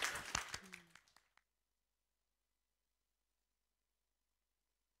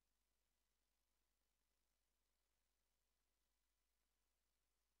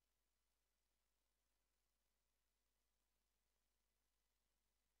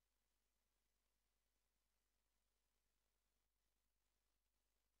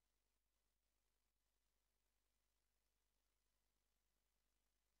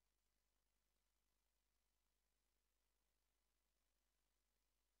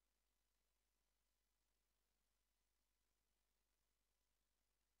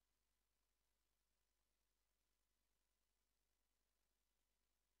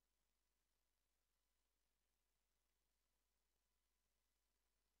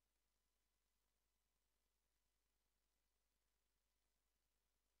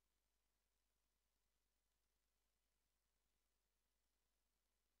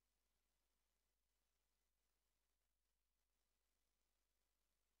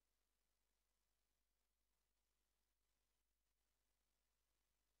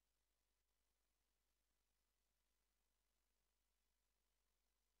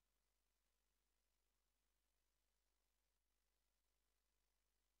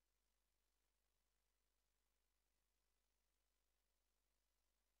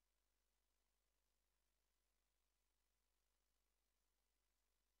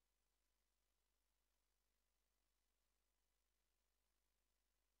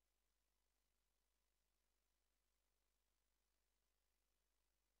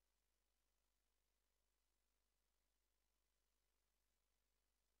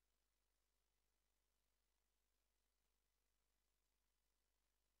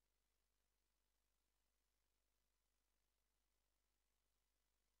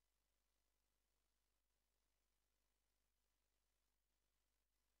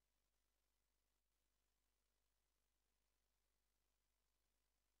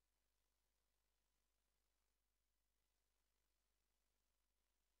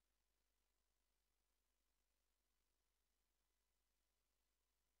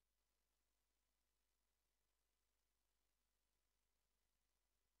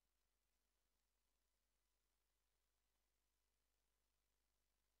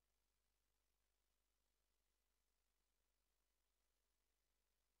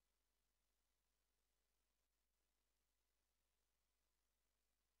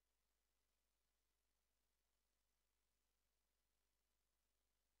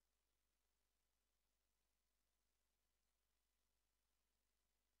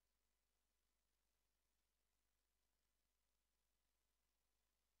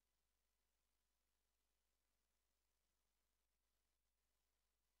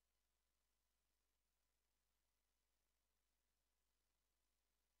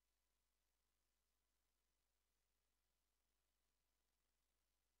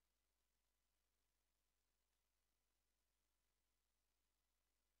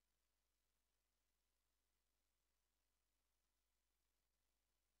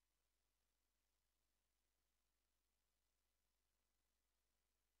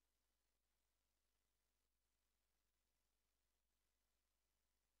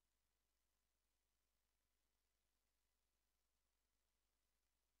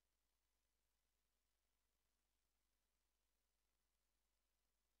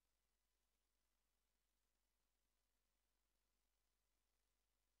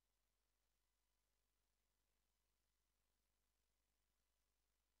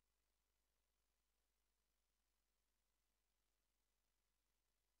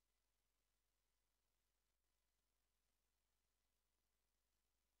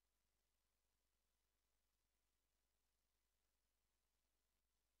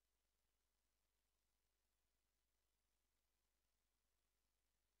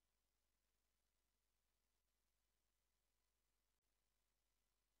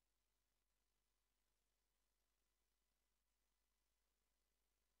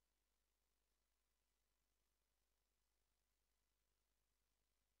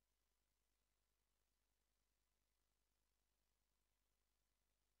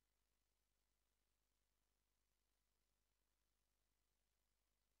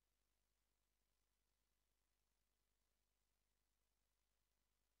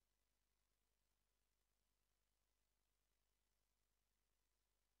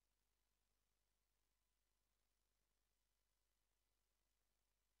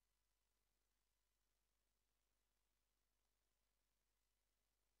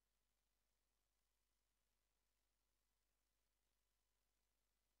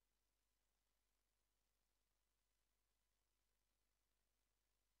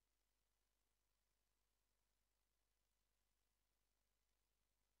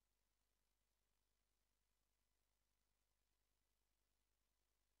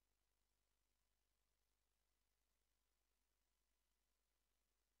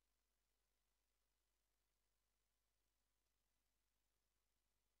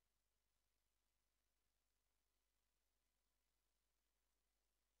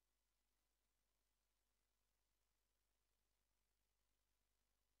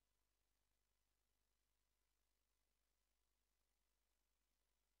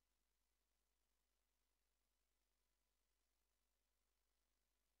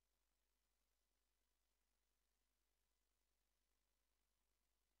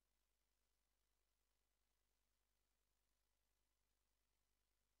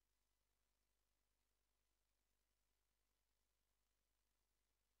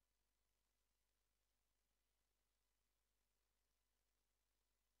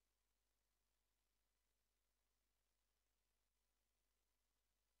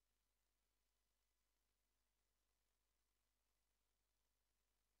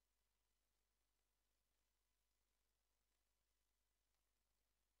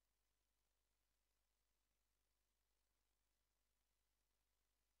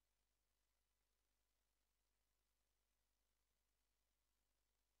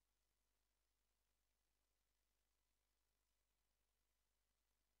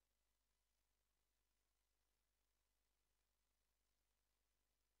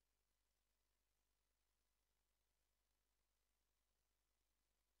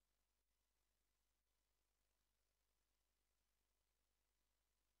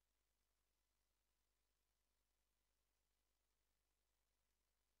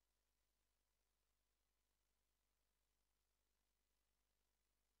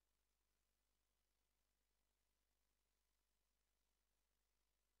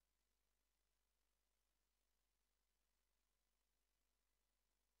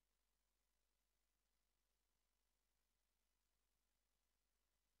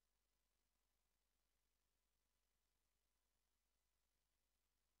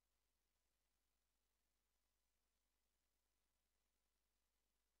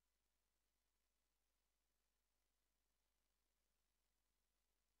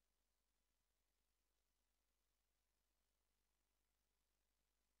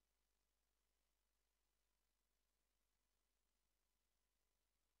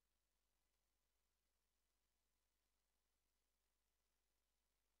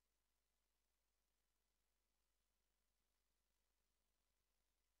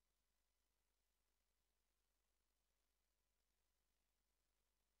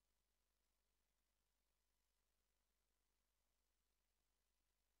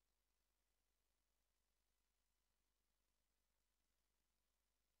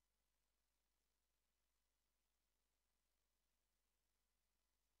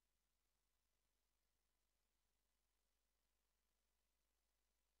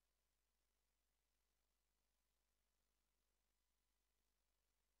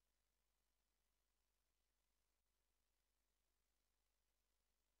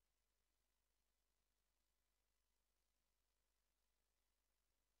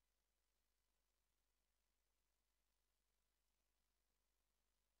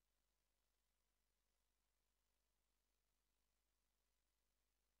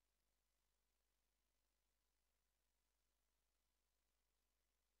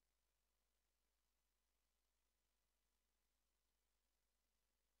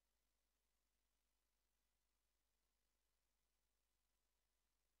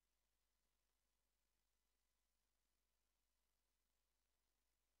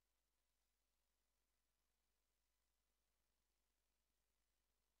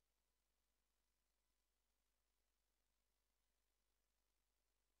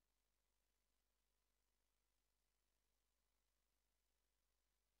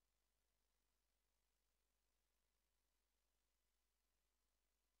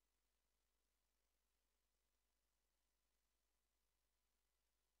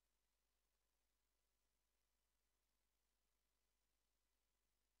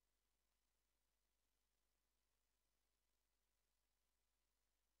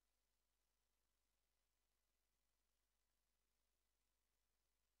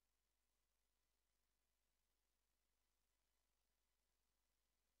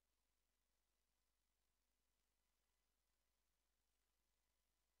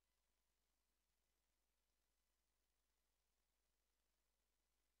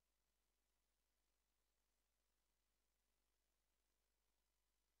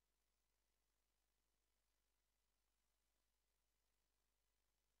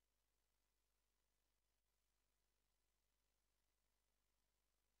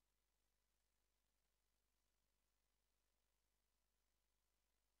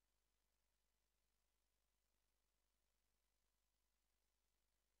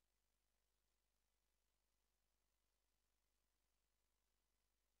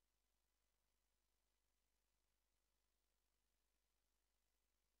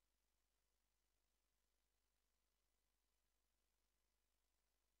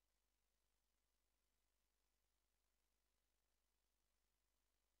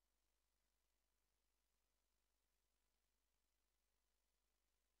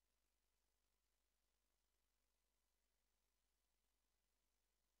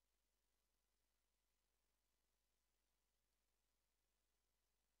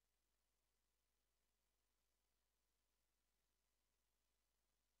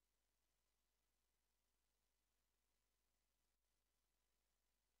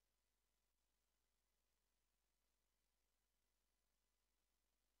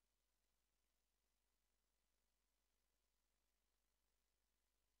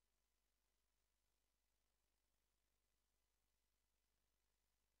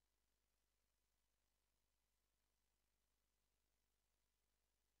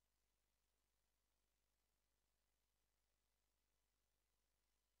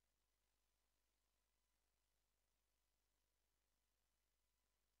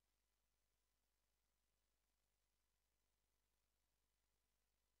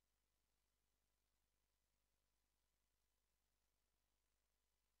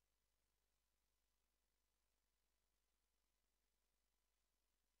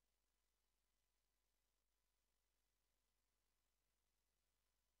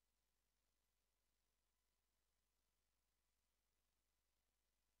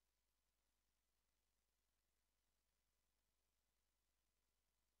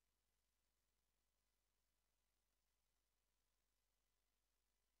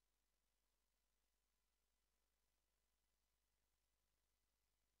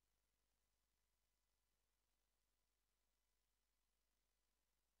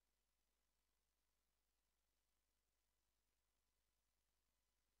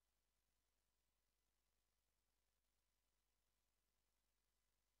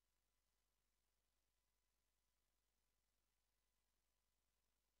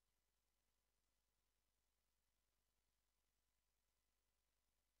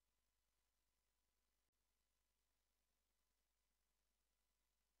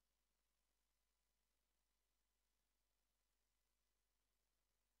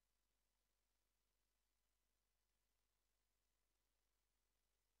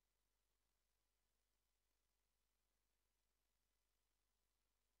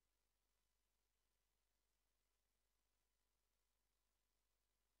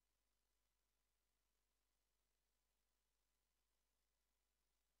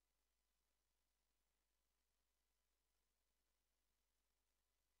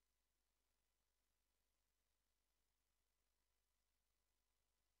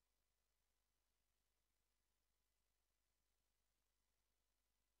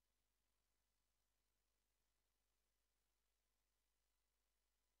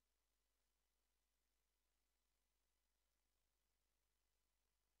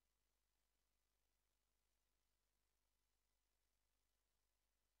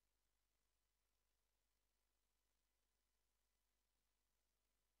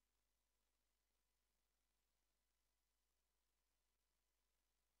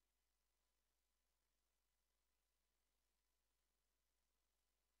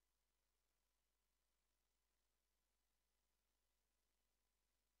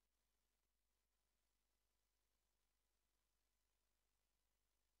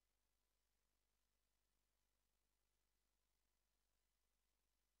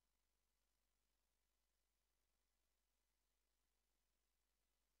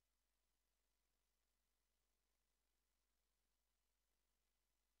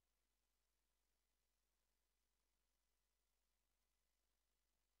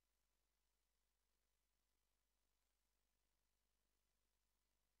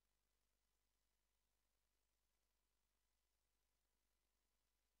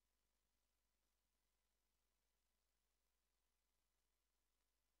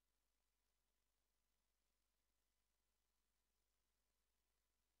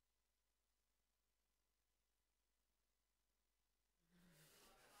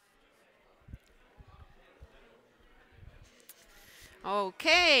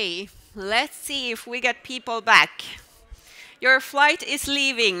 Okay, let's see if we get people back. Your flight is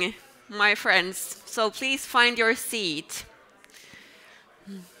leaving, my friends, so please find your seat.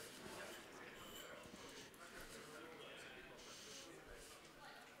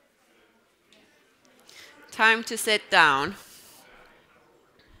 Time to sit down.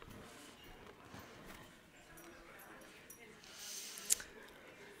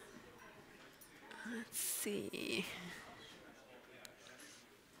 Let's see.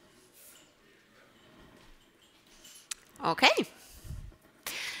 Okay,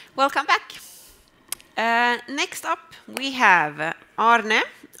 welcome back. Next up, we have Arne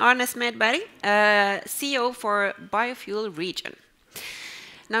Smedberg, CEO for Biofuel Region.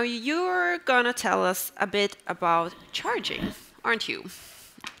 Now, you're gonna tell us a bit about charging, aren't you?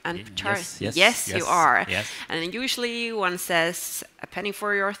 And yes, you are. Yes. And usually one says a penny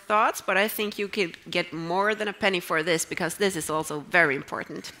for your thoughts, but I think you could get more than a penny for this, because this is also very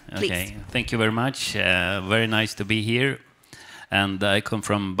important. Please. Okay, thank you very much. Very nice to be here. And I come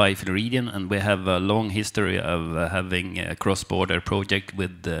from Biofuel Region, and we have a long history of having a cross-border project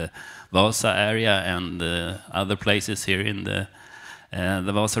with the Vasa area and other places here in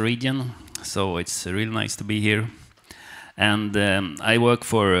the Vasa region. So it's really nice to be here. And I work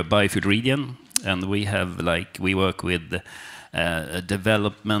for Biofuel Region, and we work with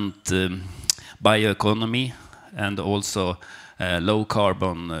development, bioeconomy, and also low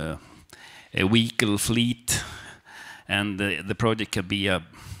carbon vehicle fleet. And the project can be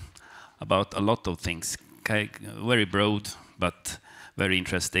about a lot of things, very broad, but very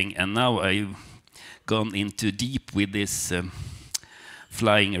interesting. And now I've gone into deep with this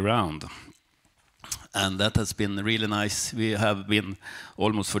flying around. And that has been really nice. We have been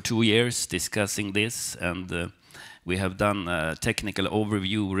almost for 2 years discussing this, and we have done a technical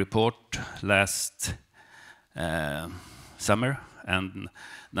overview report last summer, and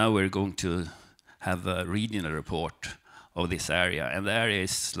now we're going to have a regional report of this area. And the area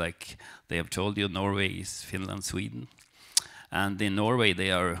is, like they have told you, Norway, Finland, Sweden. And in Norway,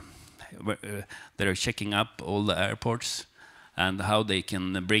 they're checking up all the airports and how they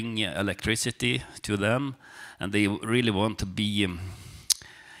can bring electricity to them. And they really want to be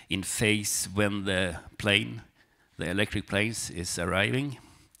in phase when the electric planes is arriving.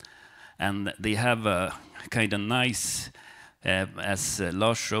 And they have a kind of nice, as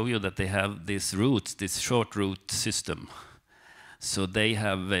Lars showed you, that they have this short route system. So they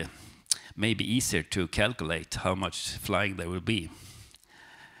have maybe easier to calculate how much flying there will be.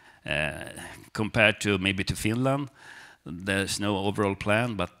 Compared to maybe to Finland, there's no overall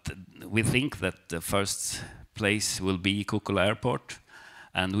plan, but we think that the first place will be Kokkola Airport,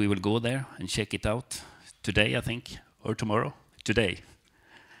 and we will go there and check it out today, I think, or tomorrow. Today.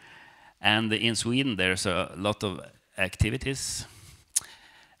 And in Sweden, there's a lot of activities.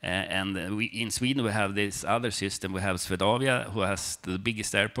 In Sweden, we have this other system. We have Swedavia, who has the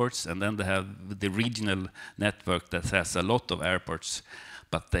biggest airports, and then they have the regional network that has a lot of airports,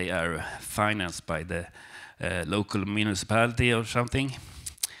 but they are financed by the local municipality or something.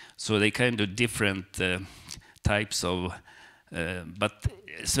 So they kind of different types of, but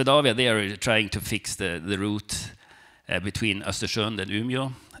Swedavia, they are trying to fix the route between Östersund and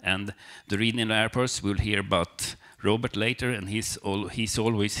Umeå, and the regional airports. We'll hear about Robert later, and he's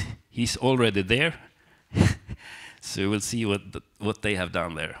already there. So we'll see what they have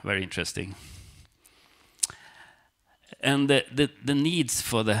done there. Very interesting. And the needs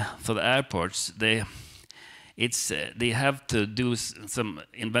for the airports, they have to do some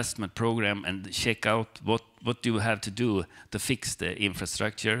investment program and check out what do you have to do to fix the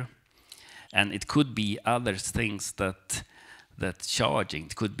infrastructure. And it could be other things that charging.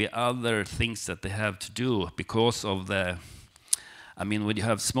 It could be other things that they have to do because of the, I mean, when you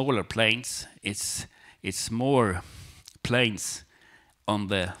have smaller planes, it's more planes on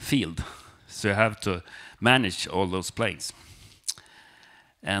the field. So you have to manage all those planes.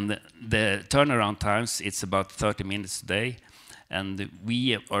 And the turnaround times, it's about 30 minutes a day. And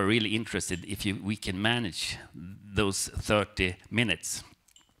we are really interested if we can manage those 30 minutes.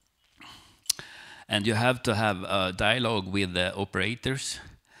 And you have to have a dialogue with the operators.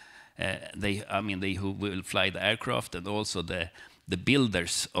 They who will fly the aircraft, and also the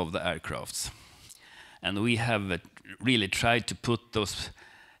builders of the aircrafts. And we have really tried to put those,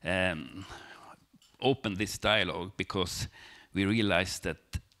 open this dialogue, because we realized that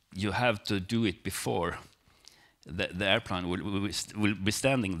you have to do it before the airplane will be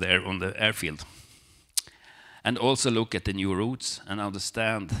standing there on the airfield. And also look at the new routes and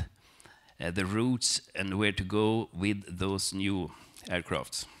understand the routes and where to go with those new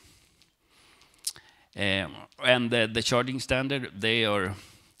aircrafts. And the charging standard, they are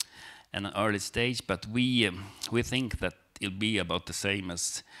an early stage, but we think that it'll be about the same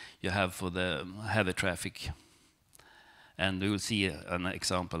as you have for the heavy traffic. And we will see an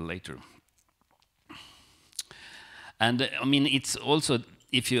example later. And I mean, it's also,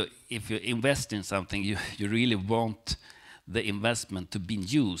 if you invest in something, you really want the investment to be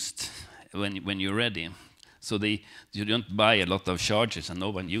used when you're ready. So you don't buy a lot of chargers and no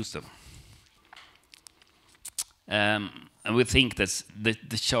one uses them. And we think that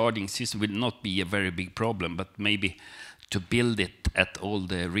the charging system will not be a very big problem, but maybe to build it at all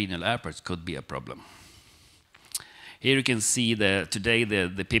the regional airports could be a problem. Here you can see today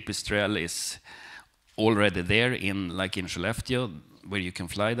the Pipistrel is already there in Skellefteå, where you can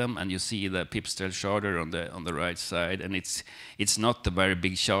fly them, and you see the Pipistrel charger on the right side, and it's not a very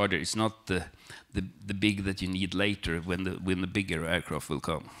big charger. It's not the big that you need later when the bigger aircraft will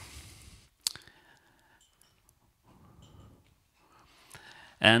come.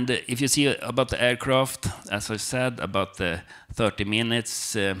 And if you see about the aircraft, as I said, about the 30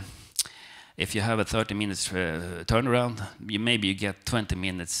 minutes, if you have a 30 minutes turnaround, maybe you get 20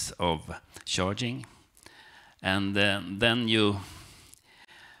 minutes of charging. And then you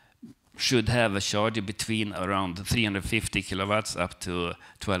should have a charger between around 350 kilowatts up to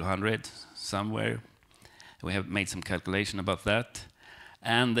 1200 somewhere. We have made some calculation about that.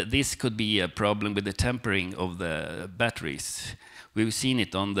 And this could be a problem with the tempering of the batteries. We've seen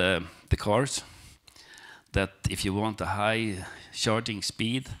it on the cars, that if you want a high charging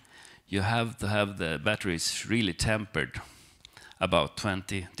speed, you have to have the batteries really tempered about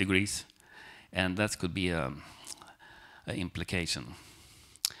 20 degrees, and that could be an implication.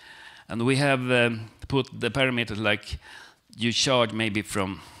 And we have put the parameters like you charge maybe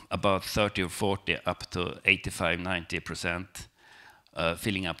from about 30 or 40 up to 85–90%,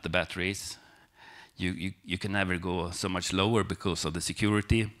 filling up the batteries. You can never go so much lower because of the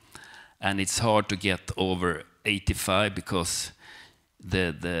security, and it's hard to get over 85 because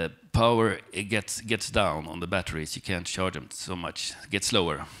the power gets down on the batteries. You can't charge them so much, it gets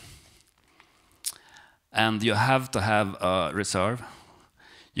slower. And you have to have a reserve.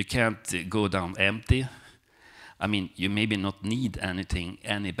 You can't go down empty. I mean, you maybe not need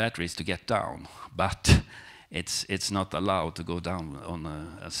any batteries to get down, but it's not allowed to go down on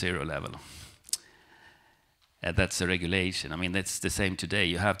a zero level. That's a regulation. I mean, that's the same today.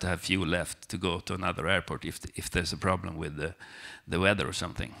 You have to have fuel left to go to another airport if there's a problem with the weather or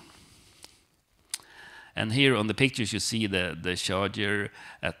something. And here on the pictures you see the charger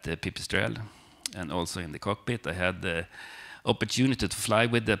at the Pipistrel and also in the cockpit. I had the opportunity to fly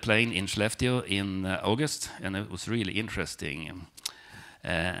with the plane in Skellefteå in August, and it was really interesting.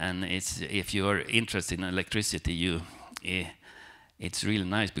 And if you are interested in electricity, it's really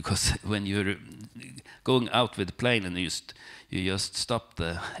nice, because when you're going out with the plane and you just stop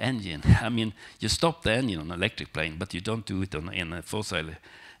the engine. I mean, you stop the engine on an electric plane, but you don't do it in a fossil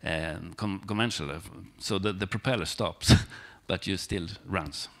conventional. So the propeller stops, but you still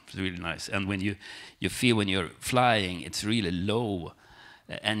runs. It's really nice. And when you feel when you're flying, it's really low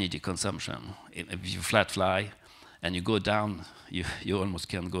energy consumption. If you flat fly and you go down, you almost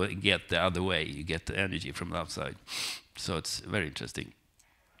can get the other way. You get the energy from the outside. So it's very interesting.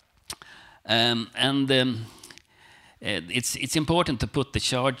 It's important to put the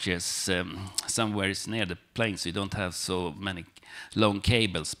chargers somewhere near the plane, so you don't have so many long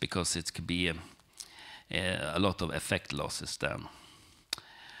cables, because it could be a lot of effect losses then.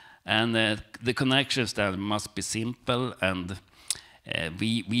 And the connections then must be simple, and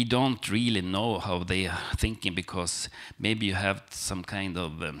we don't really know how they are thinking, because maybe you have some kind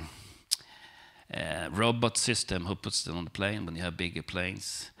of robot system who puts them on the plane when you have bigger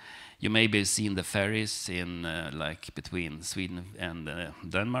planes. You maybe have seen the ferries in like between Sweden and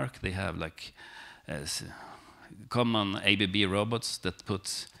Denmark. They have like common ABB robots that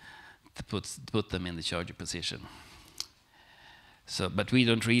put them in the charger position. So, but we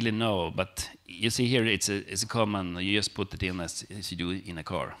don't really know. But you see here, it's a common. You just put it in as you do in a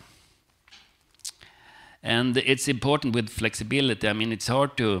car. And it's important with flexibility. I mean, it's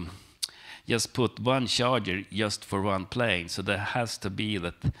hard to just put one charger just for one plane. So there has to be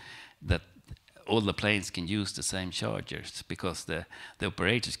that all the planes can use the same chargers, because the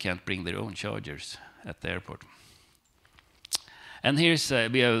operators can't bring their own chargers at the airport. And here's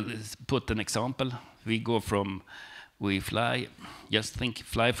we have put an example. We fly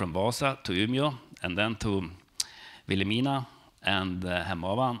from Vasa to Umeå, and then to Vilhelmina and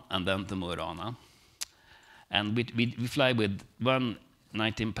Hemavan, and then to Mo i Rana. And we fly with one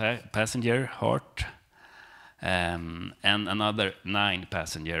 19-passenger Heart and another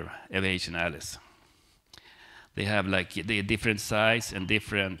 9-passenger Aviation Alice. They have like the different size and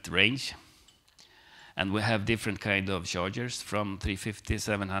different range. And we have different kind of chargers from 350,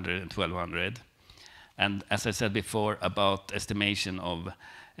 700, and 1200. And as I said before about estimation of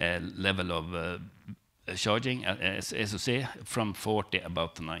level of charging, SOC, from 40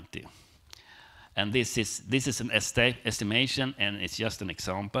 about to 90. And this is an estimation, and it's just an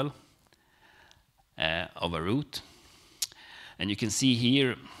example of a route. And you can see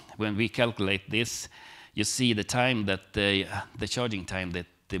here, when we calculate this, you see the time that the charging time that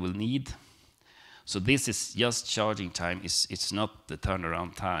they will need. So this is just charging time. It's not the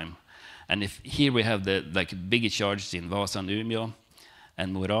turnaround time. And if here we have the bigger charges in Vasa and Umeå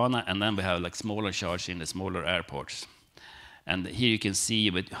and Mo i Rana, and then we have like smaller charges in the smaller airports. And here you can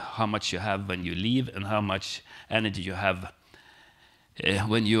see how much you have when you leave and how much energy you have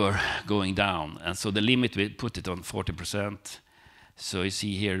when you are going down. And so the limit, we put it on 40%. So you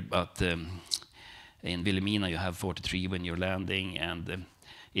see here about in Vilhelmina you have 43 when you're landing, and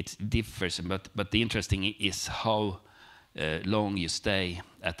it differs. But the interesting is how long you stay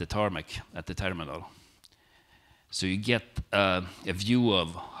at the tarmac, at the terminal. So you get a view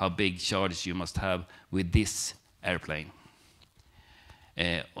of how big charges you must have with this airplane.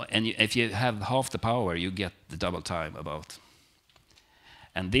 And if you have half the power, you get the double time about.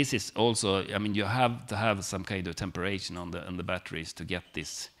 And this is also, I mean, you have to have some kind of temperature on the batteries to get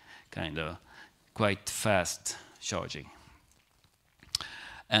this kind of quite fast charging.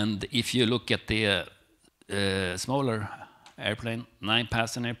 And if you look at the smaller airplane,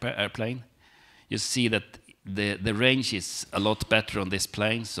 9-passenger airplane, you see that the range is a lot better on this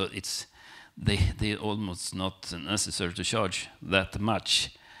plane, so they almost not necessary to charge that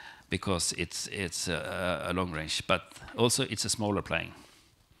much because it's a long range, but also it's a smaller plane.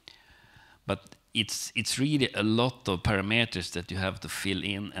 But it's really a lot of parameters that you have to fill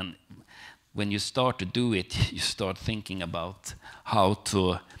in, and when you start to do it, you start thinking about how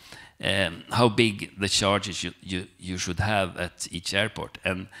big the charges you should have at each airport.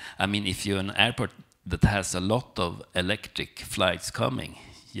 And I mean, if you're an airport that has a lot of electric flights coming,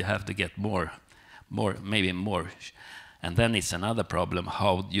 you have to get more, maybe more. And then it's another problem,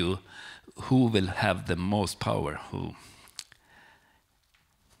 who will have the most power, who.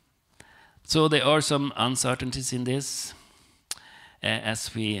 So there are some uncertainties in this. As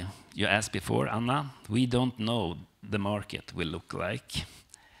you asked before, Anna, we don't know the market will look like.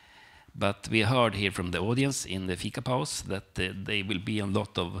 But we heard here from the audience in the fika pause that there will be a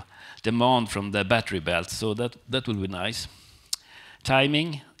lot of demand from the battery belt, so that will be nice.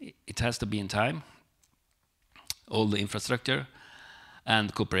 Timing, it has to be in time. All the infrastructure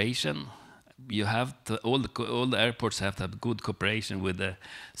and cooperation. You have to, all the airports have to have good cooperation with the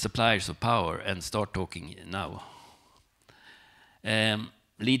suppliers of power and start talking now.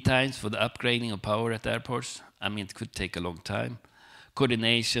 Lead times for the upgrading of power at airports, I mean, it could take a long time.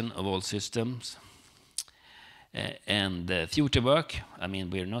 Coordination of all systems. And future work, I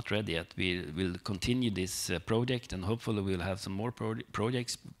mean, we're not ready yet. We will continue this project, and hopefully we'll have some more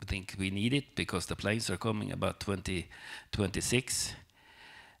projects. I think we need it because the planes are coming about 2026.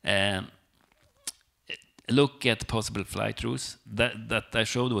 Look at possible flight routes. That I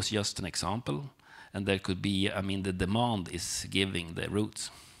showed was just an example, and there could be, I mean, the demand is giving the routes.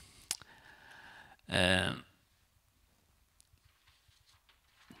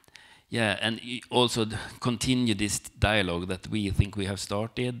 Yeah, and also continue this dialogue that we think we have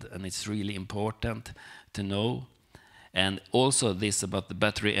started, and it's really important to know. And also this about the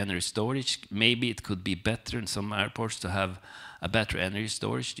battery energy storage. Maybe it could be better in some airports to have a battery energy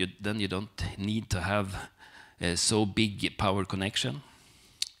storage. Then you don't need to have so big power connection.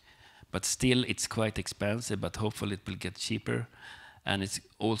 But still, it's quite expensive, but hopefully it will get cheaper. And it's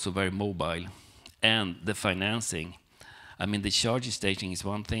also very mobile. And the financing. I mean, the charging station is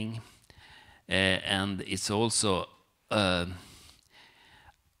one thing. And it's also, I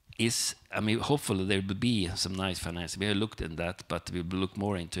mean, hopefully there will be some nice financing. We have looked at that, but we will look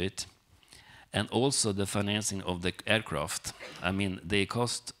more into it. And also the financing of the aircraft. I mean, they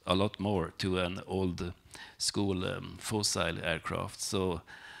cost a lot more to an old school fossil aircraft. So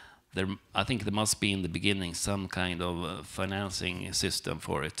I think there must be in the beginning some kind of financing system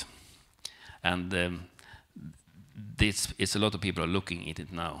for it. And it's a lot of people are looking at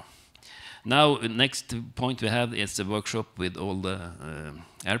it now. Now, next point we have is the workshop with all the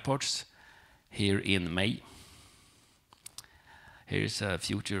airports here in May. Here's a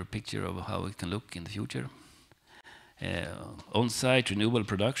future picture of how it can look in the future. On-site renewable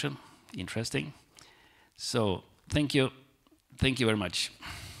production, interesting. So, thank you. Thank you very much.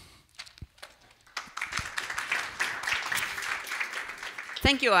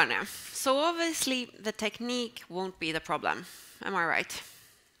 Thank you, Arne. So obviously the technique won't be the problem. Am I right?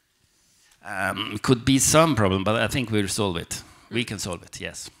 Could be some problem, but I think we'll solve it. We can solve it,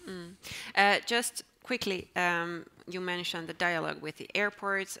 yes. Just quickly, you mentioned the dialogue with the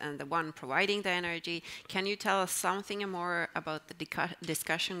airports and the one providing the energy. Can you tell us something more about the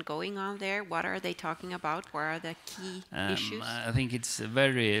discussion going on there? What are they talking about? What are the key issues? I think it's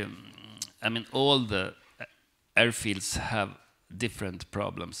very, I mean, all the airfields have different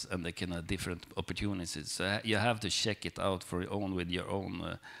problems and they can have different opportunities. So you have to check it out for your own with your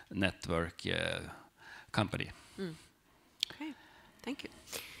own network company. Okay, thank you.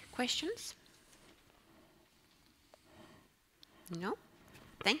 Questions? No?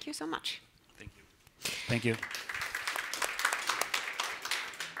 Thank you so much. Thank you. Thank you.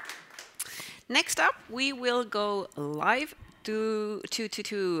 Next up, we will go live to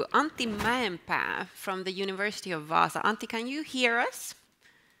Antti Mäenpää from the University of Vaasa. Antti, can you hear us?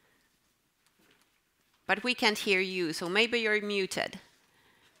 But we can't hear you, so maybe you're muted.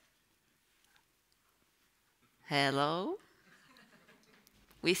 Hello?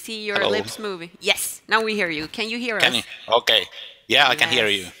 We see your lips moving. Yes, now we hear you. Can you hear us? Okay. Yeah, I can hear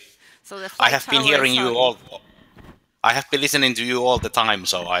you. So the I have been hearing you all. I have been listening to you all the time,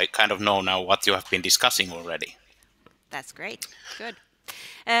 so I kind of know now what you have been discussing already. That's great. Good.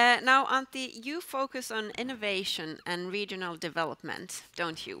 Now, Antti, you focus on innovation and regional development,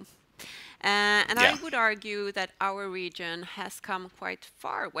 don't you? And Yeah. I would argue that our region has come quite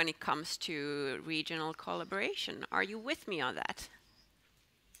far when it comes to regional collaboration. Are you with me on that?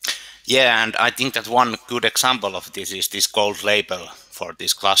 Yeah, and I think that one good example of this is this gold label for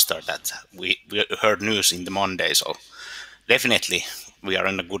this cluster that we heard news in the Monday. So definitely we are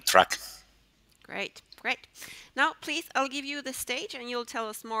on a good track. Great, great. Now, please, I'll give you the stage and you'll tell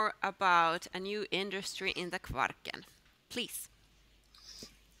us more about a new industry in the Kvarken. Please.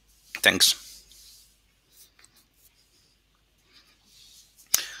 Thanks.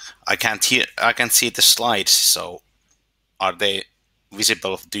 I can't see the slides, so are they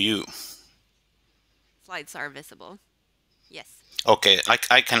visible to you? Slides are visible. Yes. Okay,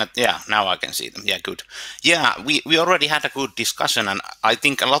 I cannot, yeah, now I can see them. Yeah, good. Yeah, we already had a good discussion, and I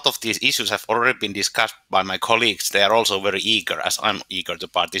think a lot of these issues have already been discussed by my colleagues. They are also very eager, as I'm eager to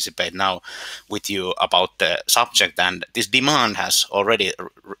participate now with you about the subject, and this demand has already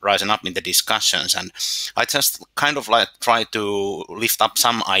risen up in the discussions, and I just kind of like try to lift up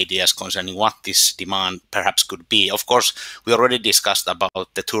some ideas concerning what this demand perhaps could be. Of course, we already discussed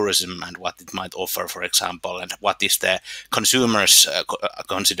about the tourism and what it might offer, for example, and what is the consumers'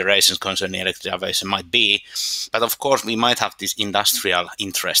 considerations concerning electric aviation might be, but of course we might have this industrial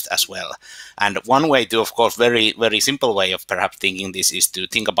interest as well. And one way to, of course, very simple way of perhaps thinking this is to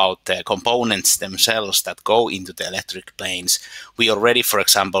think about the components themselves that go into the electric planes. We already, for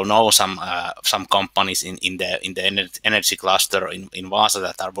example, know some companies in the energy cluster in Vaasa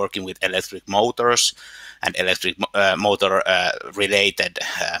that are working with electric motors and electric motor related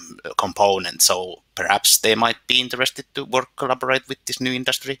components. So perhaps they might be interested to collaborate with this new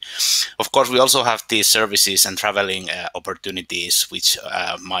industry. Of course, we also have these services and traveling opportunities, which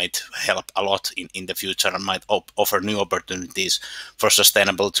might help a lot in the future and might offer new opportunities for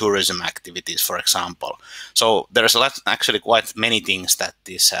sustainable tourism activities, for example. So there's actually quite many things that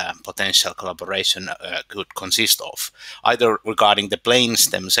this potential collaboration could consist of, either regarding the planes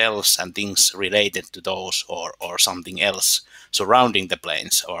themselves and things related to those, or something else surrounding the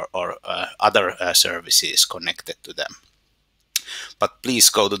planes, or other services connected to them. But please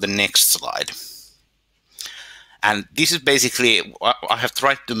go to the next slide. And this is basically, I have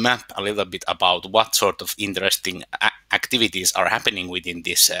tried to map a little bit about what sort of interesting activities are happening within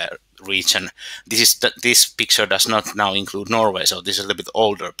this region. This picture does not now include Norway, so this is a little bit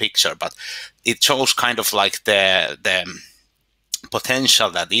older picture, but it shows kind of like the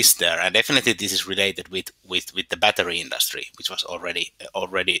potential that is there, and definitely this is related with the battery industry, which was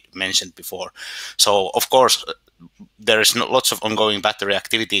already mentioned before. So of course there is lots of ongoing battery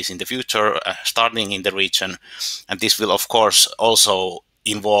activities in the future starting in the region, and this will of course also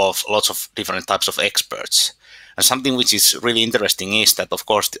involve lots of different types of experts. And something which is really interesting is that of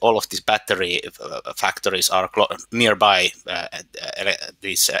course all of these battery factories are nearby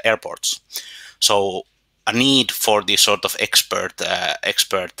these airports. So a need for this sort of expert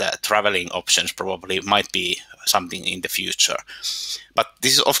traveling options probably might be something in the future. But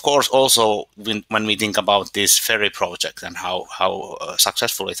this is of course also when we think about this ferry project and how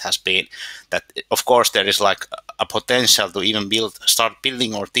successful it has been, that of course there is like a potential to even start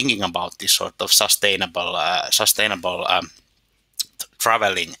building or thinking about this sort of sustainable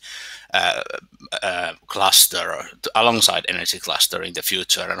traveling cluster alongside energy cluster in the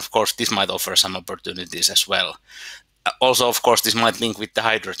future. And of course, this might offer some opportunities as well. Also, of course, this might link with the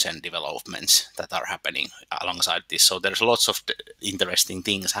hydrogen developments that are happening alongside this. So there's lots of interesting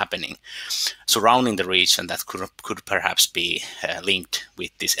things happening surrounding the region that could perhaps be linked with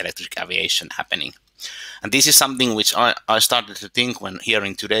this electric aviation happening. And this is something which I started to think when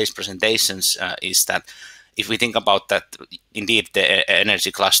hearing today's presentations, is that if we think about that, indeed the energy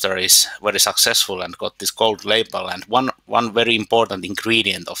cluster is very successful and got this gold label, and one very important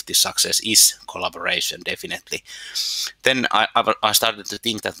ingredient of this success is collaboration, definitely. Then I started to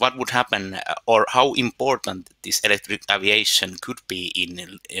think that what would happen, or how important this electric aviation could be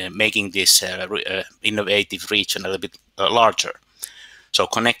in making this innovative region a little bit larger. So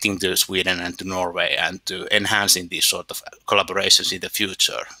connecting to Sweden and to Norway and to enhancing these sort of collaborations in the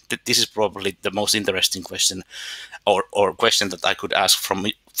future. This is probably the most interesting question, or question that I could ask from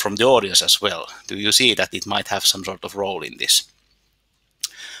the audience as well. Do you see that it might have some sort of role in this?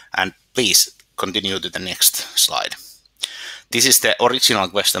 And please continue to the next slide. This is the original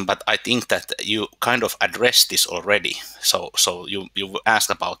question, but I think that you kind of addressed this already. So you asked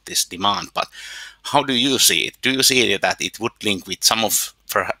about this demand, but how do you see it? Do you see that it would link with some of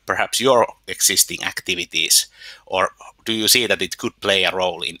perhaps your existing activities, or do you see that it could play a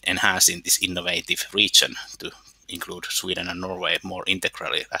role in enhancing this innovative region to include Sweden and Norway more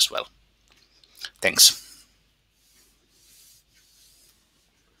integrally as well? Thanks.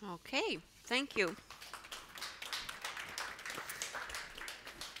 Okay, thank you.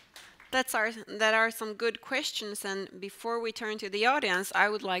 That are some good questions, and before we turn to the audience, I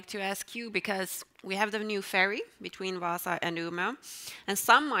would like to ask you, because we have the new ferry between Vasa and Umeå, and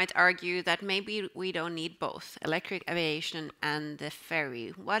some might argue that maybe we don't need both electric aviation and the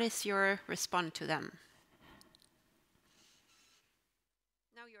ferry. What is your response to them?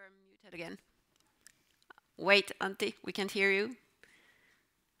 Now you're muted again. Wait, Antti, we can't hear you.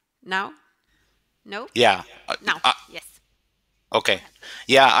 Now? No? Yeah. Now, yes. Okay.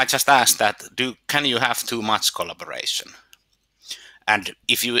 Yeah, I just asked that, can you have too much collaboration? And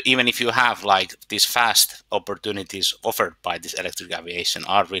even if you have like these fast opportunities offered by this electric aviation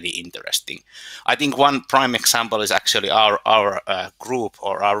are really interesting. I think one prime example is actually our group,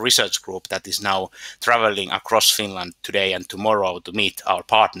 or our research group, that is now traveling across Finland today and tomorrow to meet our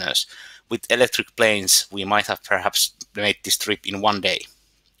partners. With electric planes, we might have perhaps made this trip in one day,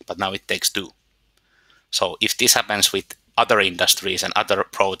 but now it takes 2. So if this happens with other industries and other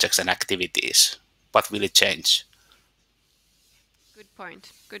projects and activities, what will it change? Good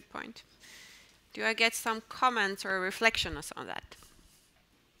point. Good point. Do I get some comments or reflections on that?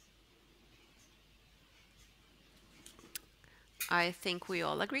 I think we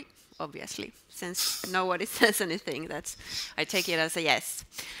all agree, obviously, since nobody says anything. I take it as a yes.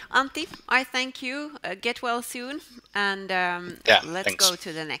 Antti, I thank you. Get well soon, and let's thanks. go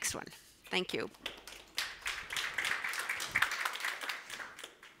to the next one. Thank you.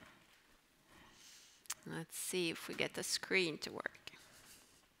 Let's see if we get the screen to work.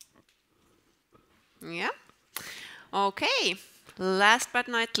 Yeah. Okay. Last but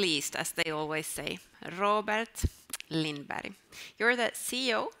not least, as they always say, Robert Lindberg. You're the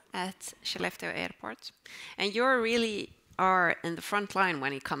CEO at Skellefteå Airport, and you really are in the front line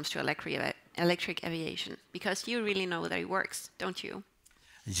when it comes to electric aviation, because you really know that it works, don't you?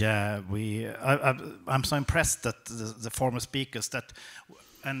 Yeah, I'm so impressed that the former speakers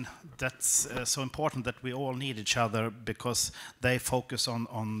and that's so important that we all need each other, because they focus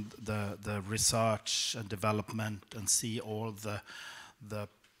on the research and development and see all the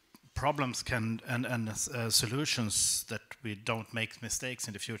problems and solutions, that we don't make mistakes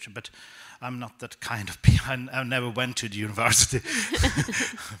in the future. But I'm not that kind of person. I never went to the university,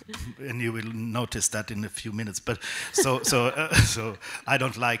 and you will notice that in a few minutes. But so I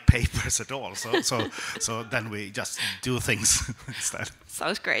don't like papers at all. So then we just do things instead.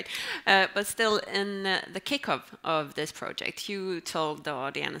 Sounds great. But still, in the kickoff of this project, you told the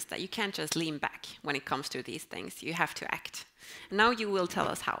audience that you can't just lean back when it comes to these things. You have to act. Now you will tell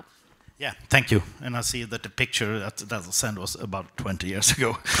us how. Yeah, thank you. And I see that the picture that was sent was about 20 years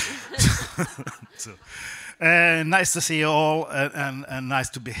ago. So, nice to see you all, and nice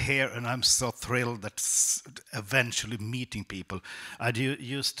to be here. And I'm so thrilled that eventually meeting people. I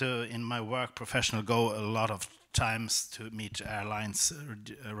used to, in my work professional, go a lot of times to meet airlines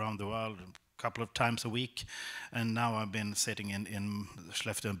around the world, a couple of times a week. And now I've been sitting in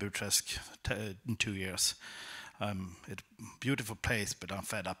Skellefteå and Burträsk in 2 years. It's a beautiful place, but I'm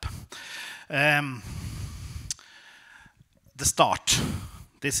fed up. The start.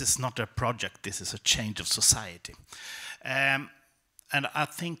 This is not a project, this is a change of society. and I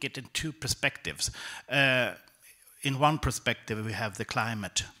think it in two perspectives. In one perspective, we have the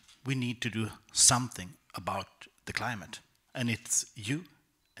climate. We need to do something about the climate, and it's you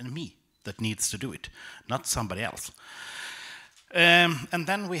and me that needs to do it, not somebody else. And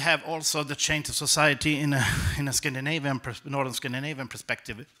then we have also the change of society in a Scandinavian, northern Scandinavian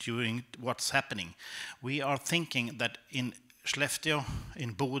perspective during what's happening. We are thinking that in Skellefteå,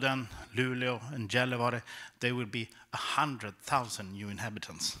 in Boden, Luleå, and Gällivare, there will be 100,000 new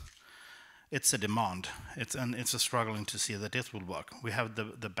inhabitants. It's a demand, and it's a struggling to see that it will work. We have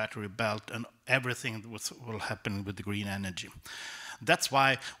the battery belt and everything will happen with the green energy. That's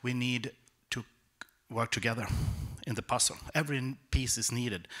why we need to work together in the puzzle. Every piece is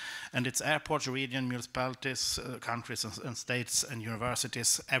needed. And it's airports, region, municipalities, countries and states and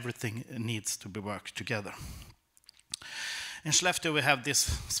universities, everything needs to be worked together. In Skellefteå we have this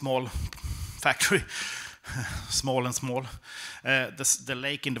small factory, small and small. The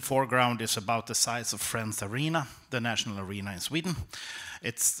lake in the foreground is about the size of Friends Arena, the national arena in Sweden.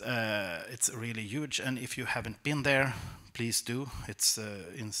 It's really huge, and if you haven't been there, please do. It's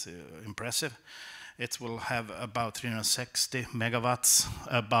impressive. It will have about 360 megawatts,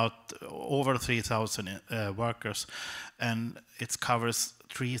 about over 3,000 workers, and it covers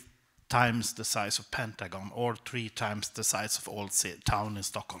 3 times the size of Pentagon, or 3 times the size of Old Town in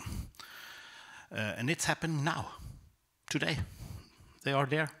Stockholm. And it's happening now, today. They are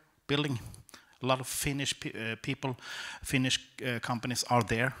there, building. A lot of Finnish people, Finnish companies are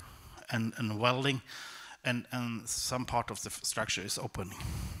there, and welding, and some part of the structure is opening.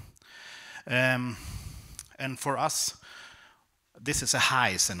 And for us, this is a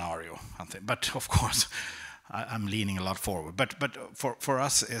high scenario, I think. But of course, I'm leaning a lot forward. But for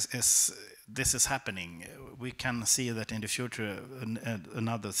us, this is happening. We can see that in the future,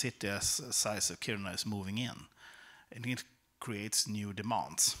 another city as the size of Kiruna is moving in, and it creates new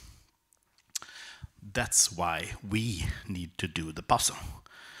demands. That's why we need to do the puzzle.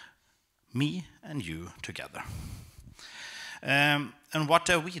 Me and you together. And what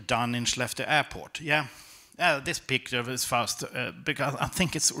have we done in Skellefteå Airport? This picture is fast, because I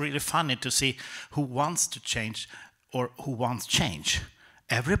think it's really funny to see who wants to change or who wants change.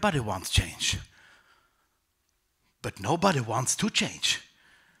 Everybody wants change, but nobody wants to change.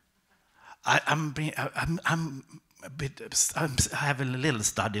 I have a little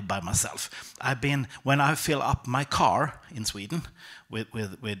study by myself. When I fill up my car in Sweden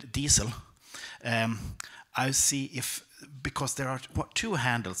with diesel, I see if, because there are 2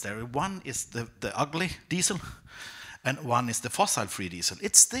 handles there. One is the ugly diesel, and one is the fossil-free diesel.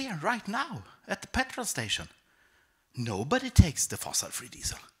 It's there right now at the petrol station. Nobody takes the fossil-free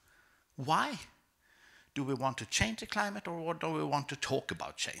diesel. Why? Do we want to change the climate, or do we want to talk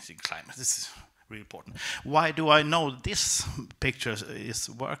about changing climate? This is really important. Why do I know this picture is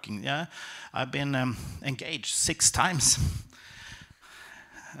working? I've been engaged 6 times,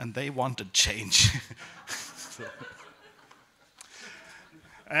 and they wanted change.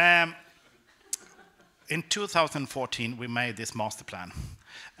 In 2014, we made this master plan,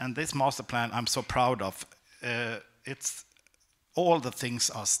 and this master plan I'm so proud of. It's all the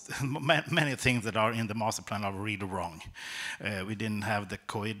things many things that are in the master plan are really wrong. We didn't have the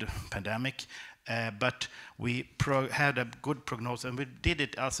COVID pandemic, but we had a good prognosis, and we did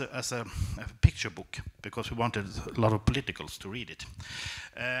it as a picture book because we wanted a lot of politicals to read it.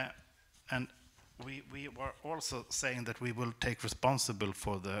 And we were also saying that we will take responsible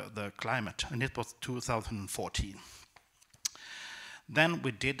for the climate, and it was 2014. Then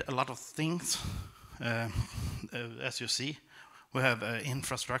we did a lot of things, as you see. We have an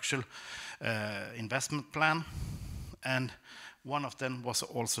infrastructure investment plan, and one of them was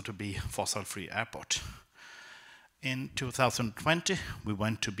also to be fossil-free airport. In 2020, we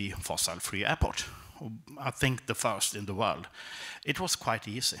went to be fossil-free airport. I think the first in the world. It was quite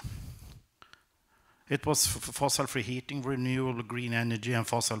easy. It was fossil-free heating, renewable green energy, and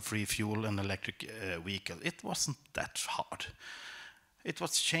fossil-free fuel and electric vehicle. It wasn't that hard. It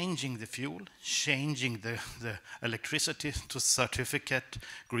was changing the fuel, changing the electricity to certificate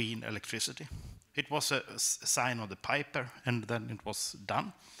green electricity. It was a sign on the paper, and then it was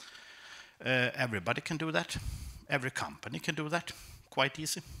done. Everybody can do that. Every company can do that. Quite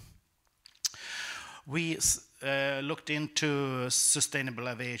easy. We looked into sustainable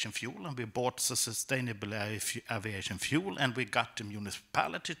aviation fuel, and we bought the sustainable aviation fuel, and we got the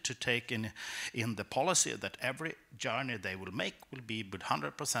municipality to take in the policy that every journey they will make will be with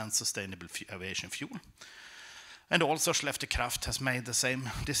 100% sustainable aviation fuel. And also Skellefteå Kraft has made the same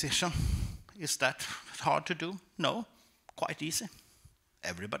decision. Is that hard to do? No, quite easy.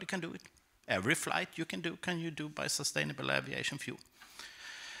 Everybody can do it. Every flight you do by sustainable aviation fuel.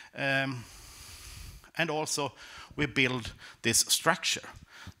 And also, we build this structure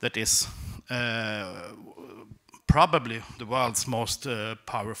that is probably the world's most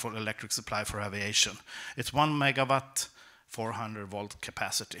powerful electric supply for aviation. It's 1 megawatt, 400 volt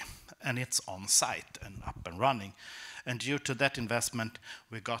capacity, and it's on site and up and running. And due to that investment,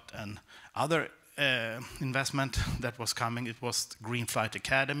 we got another investment that was coming. It was the Green Flight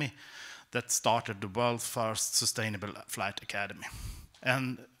Academy that started the world's first sustainable flight academy.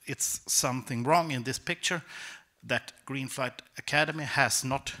 And it's something wrong in this picture that Green Flight Academy has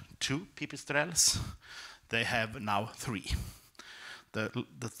not 2 pipistrelles, they have now 3. The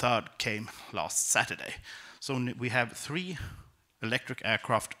third came last Saturday. So we have 3 electric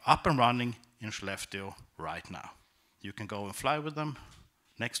aircraft up and running in Skellefteå right now. You can go and fly with them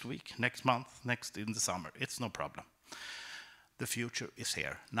next week, next month, next in the summer. It's no problem. The future is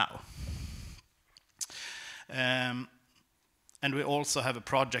here now. And we also have a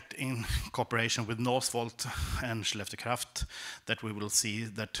project in cooperation with Northvolt and Skellefteå Kraft that we will see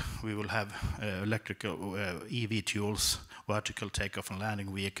that we will have electrical EV fuels, vertical takeoff and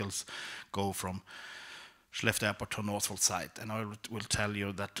landing vehicles go from Skellefteå Airport to Northvolt site. And I will tell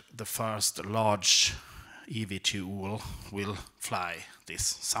you that the first large EV fuel will fly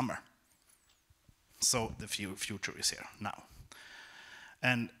this summer. So the future is here now.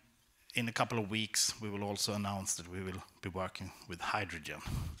 And in a couple of weeks, we will also announce that we will be working with hydrogen,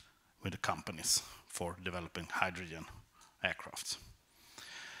 with the companies for developing hydrogen aircrafts.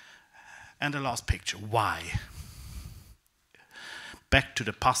 And the last picture, why? Back to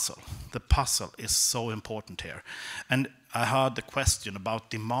the puzzle. The puzzle is so important here. And I heard the question about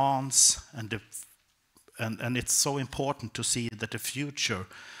demands, and it's so important to see that the future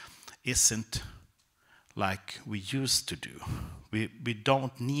isn't like we used to do. We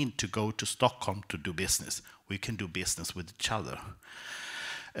don't need to go to Stockholm to do business. We can do business with each other.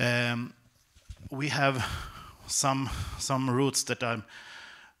 We have some routes that are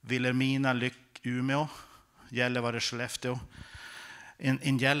Vilhelmina, Umeå, Gällivare, Skellefteå.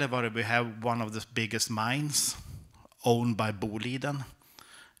 In Gällivare we have one of the biggest mines owned by Boliden,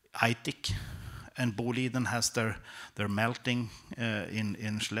 Aitik. And Boliden has their melting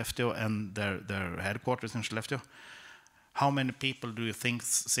in Skellefteå and their headquarters in Skellefteå. How many people do you think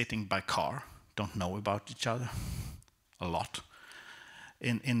sitting by car don't know about each other? A lot.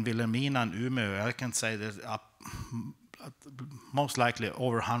 In Vilhelmina and Umeå, I can say that most likely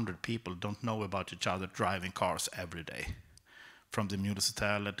over 100 people don't know about each other driving cars every day, from the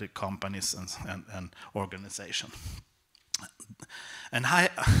municipality, companies, and organization. And I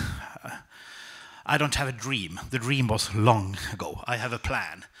don't have a dream. The dream was long ago. I have a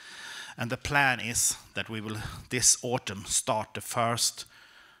plan. And the plan is that we will, this autumn, start the first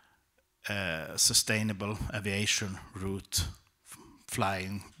sustainable aviation route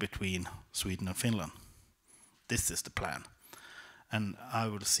flying between Sweden and Finland. This is the plan. And I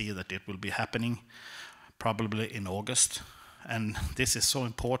will see that it will be happening probably in August. And this is so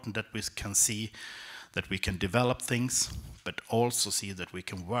important that we can see that we can develop things, but also see that we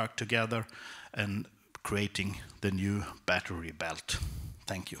can work together and creating the new battery belt.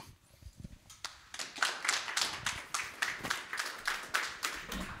 Thank you.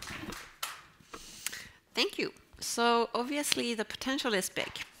 Thank you. So obviously the potential is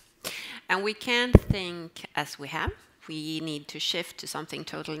big, and we can't think as we have. We need to shift to something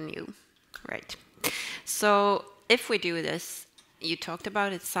totally new, right? So if we do this, you talked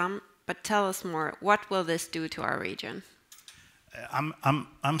about it some, but tell us more. What will this do to our region? I've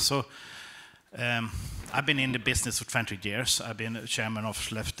been in the business for 20 years. I've been chairman of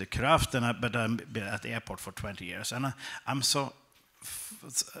Skellefteå Kraft, but I've been at the airport for 20 years. And I'm so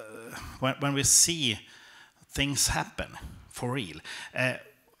when we see things happen for real.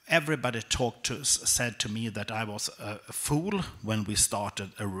 Everybody said to me that I was a fool when we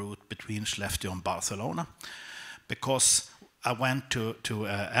started a route between Skellefteå and Barcelona, because I went to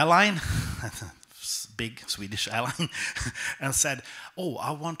an airline, big Swedish airline, and said, "Oh,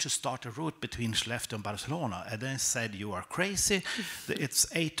 I want to start a route between Skellefteå and Barcelona." And they said, "You are crazy. It's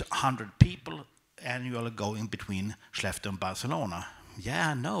 800 people annually going between Skellefteå and Barcelona."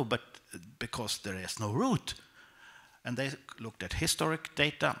 Yeah, no, but because there is no route. And they looked at historic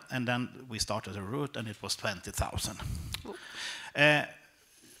data, and then we started a route, and it was 20,000.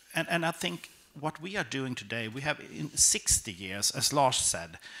 And I think what we are doing today, we have in 60 years, as Lars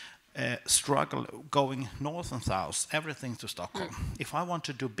said, struggle going north and south, everything to Stockholm. If I want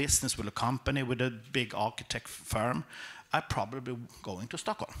to do business with a company, with a big architect firm, I'm probably going to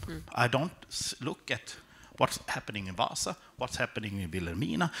Stockholm. I don't look at what's happening in Vasa, what's happening in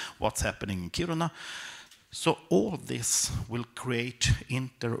Vilhelmina, what's happening in Kiruna. So all this will create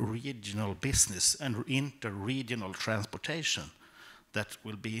inter-regional business and inter-regional transportation that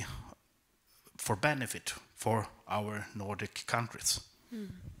will be for benefit for our Nordic countries.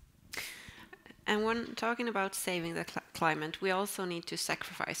 And when talking about saving the climate, we also need to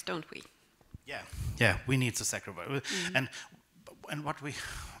sacrifice, don't we? Yeah, we need to sacrifice. And what we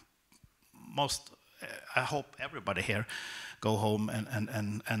most, I hope everybody here go home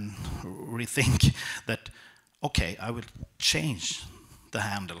and rethink that, okay, I will change the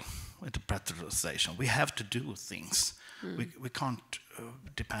handle with the petrol station. We have to do things. We can't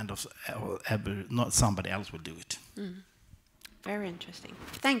depend on not somebody else will do it. Very interesting.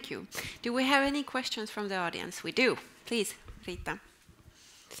 Thank you. Do we have any questions from the audience? We do. Please, Rita.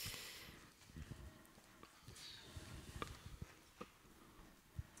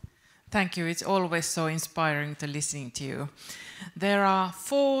 Thank you. It's always so inspiring to listen to you. There are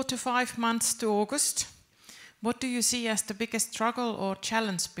 4 to 5 months to August. What do you see as the biggest struggle or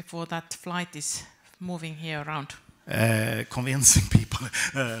challenge before that flight is moving here around? Convincing people,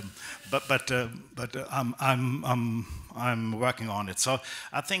 but I'm working on it. So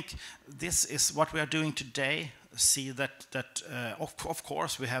I think this is what we are doing today. See that of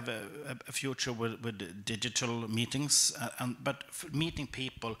course we have a future with digital meetings, but meeting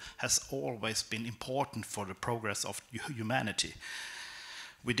people has always been important for the progress of humanity.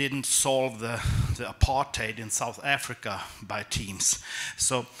 We didn't solve the apartheid in South Africa by teams.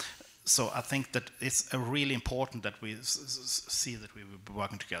 So I think that it's really important that we see that we will be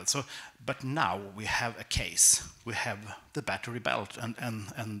working together. So, but now we have a case. We have the battery belt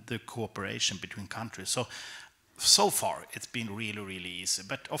and the cooperation between countries. So far it's been really easy.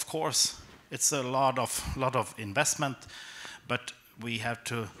 But of course it's a lot of investment. But we have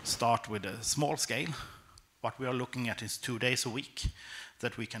to start with a small scale. What we are looking at is 2 days a week,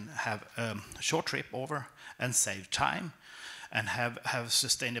 that we can have a short trip over and save time. And have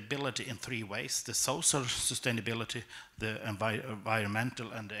sustainability in 3 ways: the social sustainability, the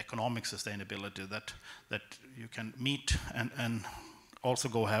environmental, and the economic sustainability, that you can meet and also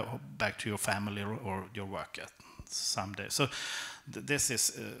go back to your family or your work at someday. So this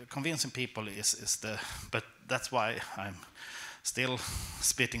is convincing people is the, but that's why I'm still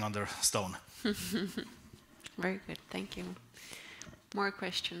spitting on the stone. Very good, thank you. More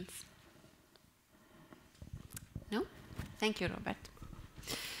questions? No? Thank you, Robert.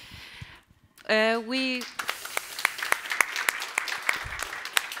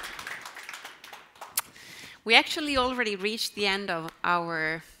 We actually already reached the end of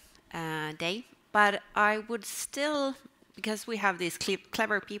our day, but I would still, because we have these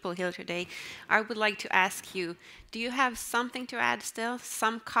clever people here today, I would like to ask you, do you have something to add still?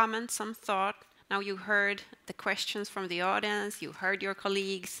 Some comment, some thought? Now you heard the questions from the audience, you heard your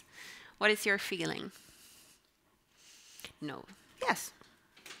colleagues. What is your feeling? No. Yes.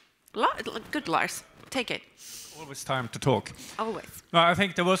 Good, Lars. Take it. Always time to talk. Always. No, I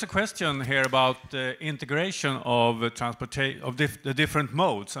think there was a question here about the integration of transportation of the different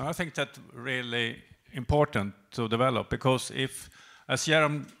modes, and I think that's really important to develop, because if, as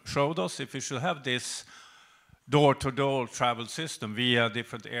Jerome showed us, if we should have this door-to-door travel system via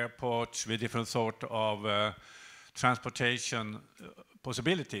different airports with different sort of transportation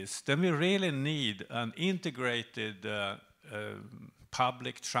possibilities, then we really need an integrated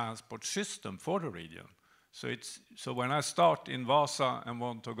public transport system for the region. So when I start in Vasa and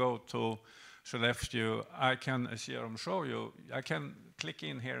want to go to Skellefteå, I can, as Jerome showed you, I can click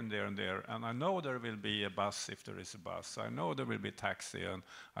in here and there, and I know there will be a bus if there is a bus. I know there will be a taxi, and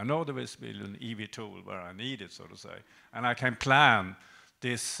I know there will be an EV tool where I need it, so to say. And I can plan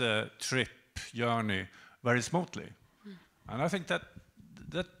this trip journey very smoothly. And I think that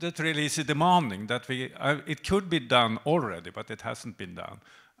really is demanding, that it could be done already, but it hasn't been done.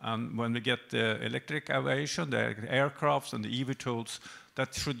 And when we get the electric aviation, the aircrafts and the EV tools,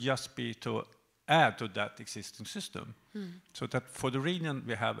 that should just be to add to that existing system. So that for the region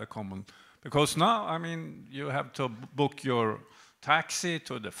we have a common, because now, I mean, you have to book your taxi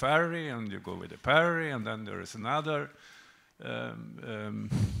to the ferry, and you go with the ferry, and then there is another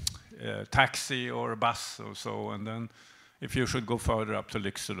taxi or a bus or so, and then if you should go further up to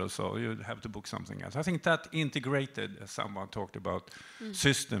Lycksele or so, you'd have to book something else. I think that integrated, as someone talked about,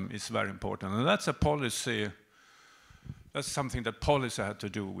 system is very important. And that's a policy, that's something that policy had to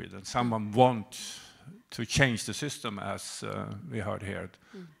do with. And someone wants to change the system, as we heard here,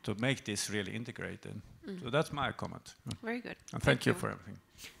 to make this really integrated. So that's my comment. Very good. And thank you for everything.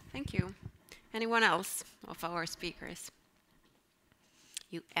 Thank you. Anyone else of our speakers?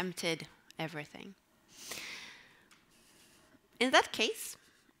 You emptied everything. In that case,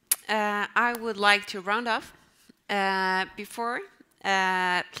 I would like to round off.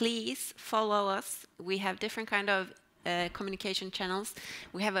 Please follow us. We have different kind of communication channels.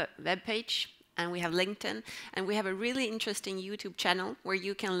 We have a web page, and we have LinkedIn, and we have a really interesting YouTube channel where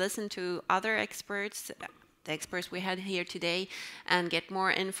you can listen to other experts, the experts we had here today, and get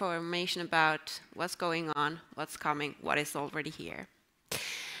more information about what's going on, what's coming, what is already here.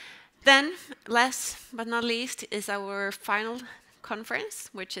 Then, last but not least, is our final conference,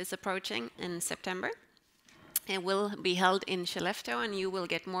 which is approaching in September. It will be held in Skellefteå, and you will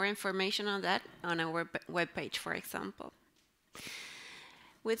get more information on that on our webpage, for example.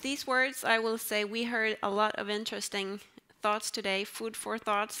 With these words, I will say we heard a lot of interesting thoughts today, food for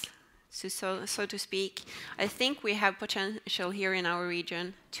thoughts, so to speak. I think we have potential here in our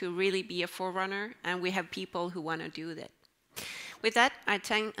region to really be a forerunner, and we have people who want to do that. With that, I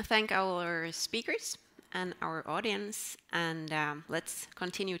thank our speakers and our audience, and let's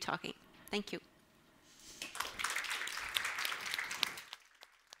continue talking. Thank you.